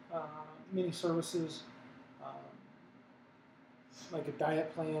 So many services, like a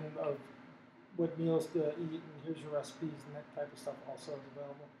diet plan of what meals to eat, and here's your recipes, and that type of stuff also is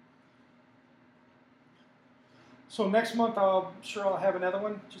available. So next month, I'll have another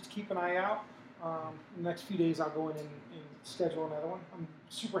one. Just keep an eye out. The next few days, I'll go in and schedule another one. I'm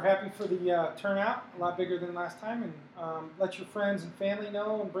super happy for the turnout, a lot bigger than last time, and let your friends and family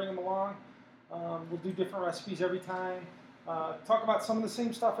know and bring them along. We'll do different recipes every time. Talk about some of the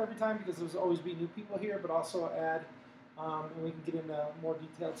same stuff every time because there's always be new people here, but also add, and we can get into more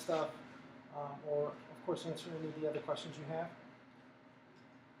detailed stuff, or of course answer any of the other questions you have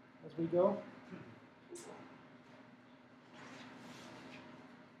as we go.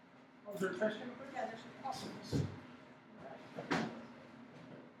 Oh, is there a trash can over there? Yeah, there's awesome.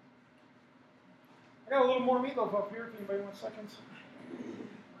 I got a little more meatloaf up here if anybody wants seconds.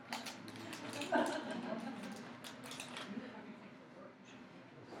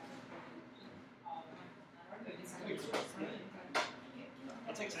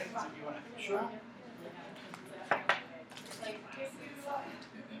 I'll take seconds if you want to. Sure. Like, if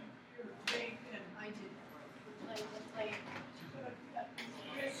you're big and I did, like,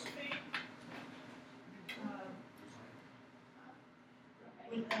 crispy,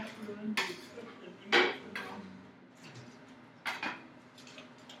 would that ruin the meat?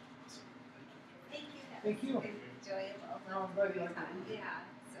 Thank you. Thank you. Enjoyable. Oh, I'm glad you like it. Yeah,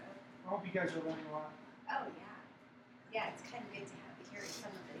 so, I hope you guys are learning a lot. oh, yeah. Yeah, it's kind of good to have hearing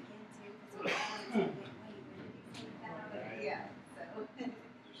some of it again, too, because we always think, wait, when did he say that? Right. Yeah, so, There's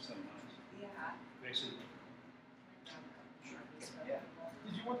so much. yeah. Basically, Yeah.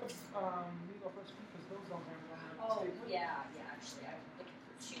 Did you want the meatloaf recipe? Because those don't have it on there. Oh, yeah, actually, I'm looking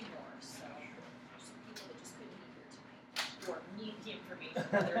for 2 more, so there's some people that just couldn't be here tonight, or need the information,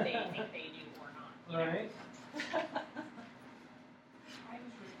 whether they think they do or not. You know? Right.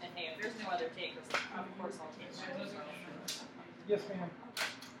 And hey, if there's no other takers, of course I'll take those. Yes, ma'am.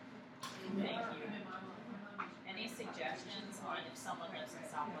 Thank you. Any suggestions on if someone lives in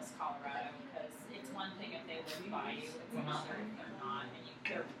Southwest Colorado? Because it's one thing if they live by you, it's another if they're not, and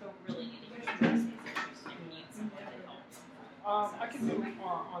they're really needing to address these issues and they need someone to help them. I can do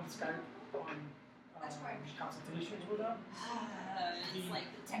on Skype on consultations with them. It's like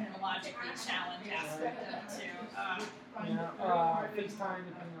the technologically challenged aspect of it too. FaceTime,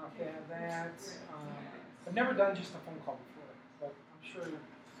 depending on if they have that. I've never done just a phone call before, but I'm sure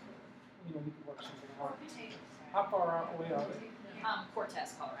we could work something out. How far away are they?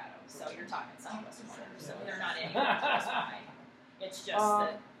 Cortez, Colorado. So you're talking Southwest Colorado. So they're not anywhere close by. It's just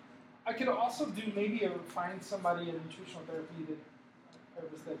that. I could also do maybe find somebody in nutritional therapy that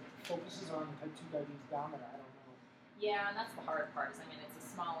focuses on type 2 diabetes down there. I don't know. Yeah, and that's the hard part. Is it's a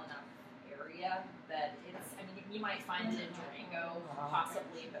small enough area that it's. You might find it in Durango,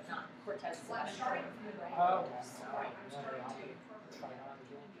 possibly, but not Cortez. Okay. So,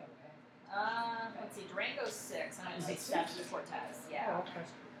 let's see. Durango's 6. I'm going to say 7 to Cortez. Yeah.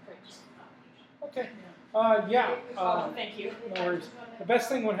 Oh, okay. Thank you. No worries. The best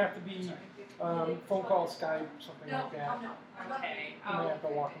thing would have to be phone call, Skype, something like that. Okay. You may have to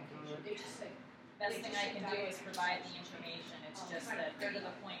walk them through it. Best thing I can do is provide the information. It's just that they're to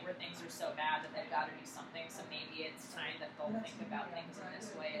the point where things are so bad that they've got to do something. So maybe it's time that they'll think about things in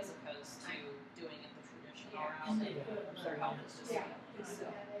this way as opposed to doing it the traditional route. And their health is just failing. So.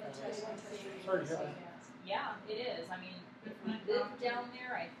 Sorry to hear that. Yeah, it is. If we lived down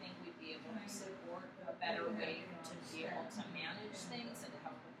there, I think we'd be able to support a better way to be able to manage things and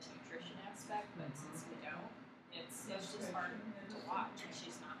help with the nutrition aspect. But since we don't, it's just hard to watch, and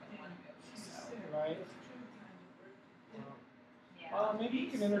she's not going to want to go. So. Right. Yeah. Maybe you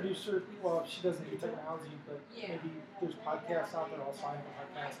can introduce her. Well, she doesn't do technology, but maybe there's podcasts out there. I'll find a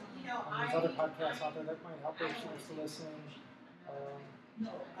podcast. There's other podcasts out there that might help her if she wants to listen. Things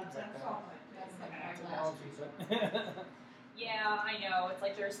like that. Technology, but Yeah, I know. It's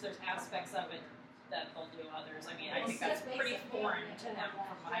like there's aspects of it that they'll do others. I think that's pretty foreign to them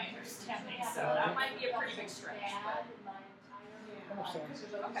from my understanding. So that might be a pretty big stretch. But I understand.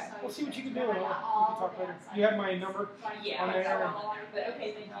 okay. We'll see what you can do. We can talk later. You have my number Yeah, on there. but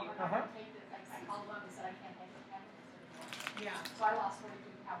okay, thank you. Uh-huh. Yeah. So I lost 42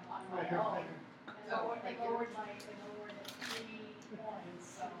 pounds on my Right here. own. Oh, They lowered it 3 points,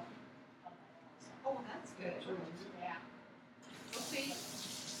 so. Oh, that's good. Yeah. We'll see.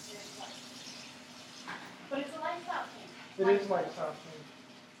 But it's a lifestyle change. It is lifestyle change.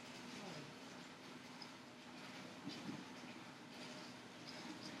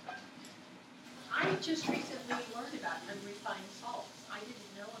 I just recently learned about unrefined salts. I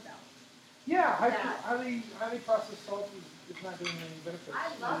didn't know about them. Yeah, highly processed salt is not doing any benefits.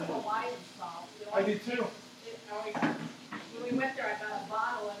 I love Hawaiian salt. I do too. When we went there, I bought a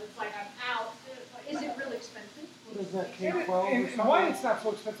bottle and it's like I'm out. Is it real expensive? What is that, And, K-12 or and something? why it's not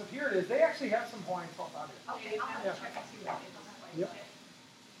so expensive here it is they actually have some Hawaiian salt out here. Okay, I'll have Yeah. to check and see what it is. Yep.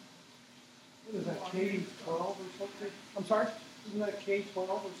 What is that, K-12 or something? I'm sorry? Isn't that K-12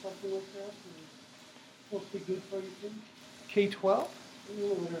 or something like that? Or supposed to be good for you too? K-12?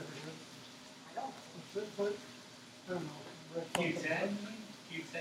 Whatever, yeah. I don't know. But, I don't know. Q10? Q10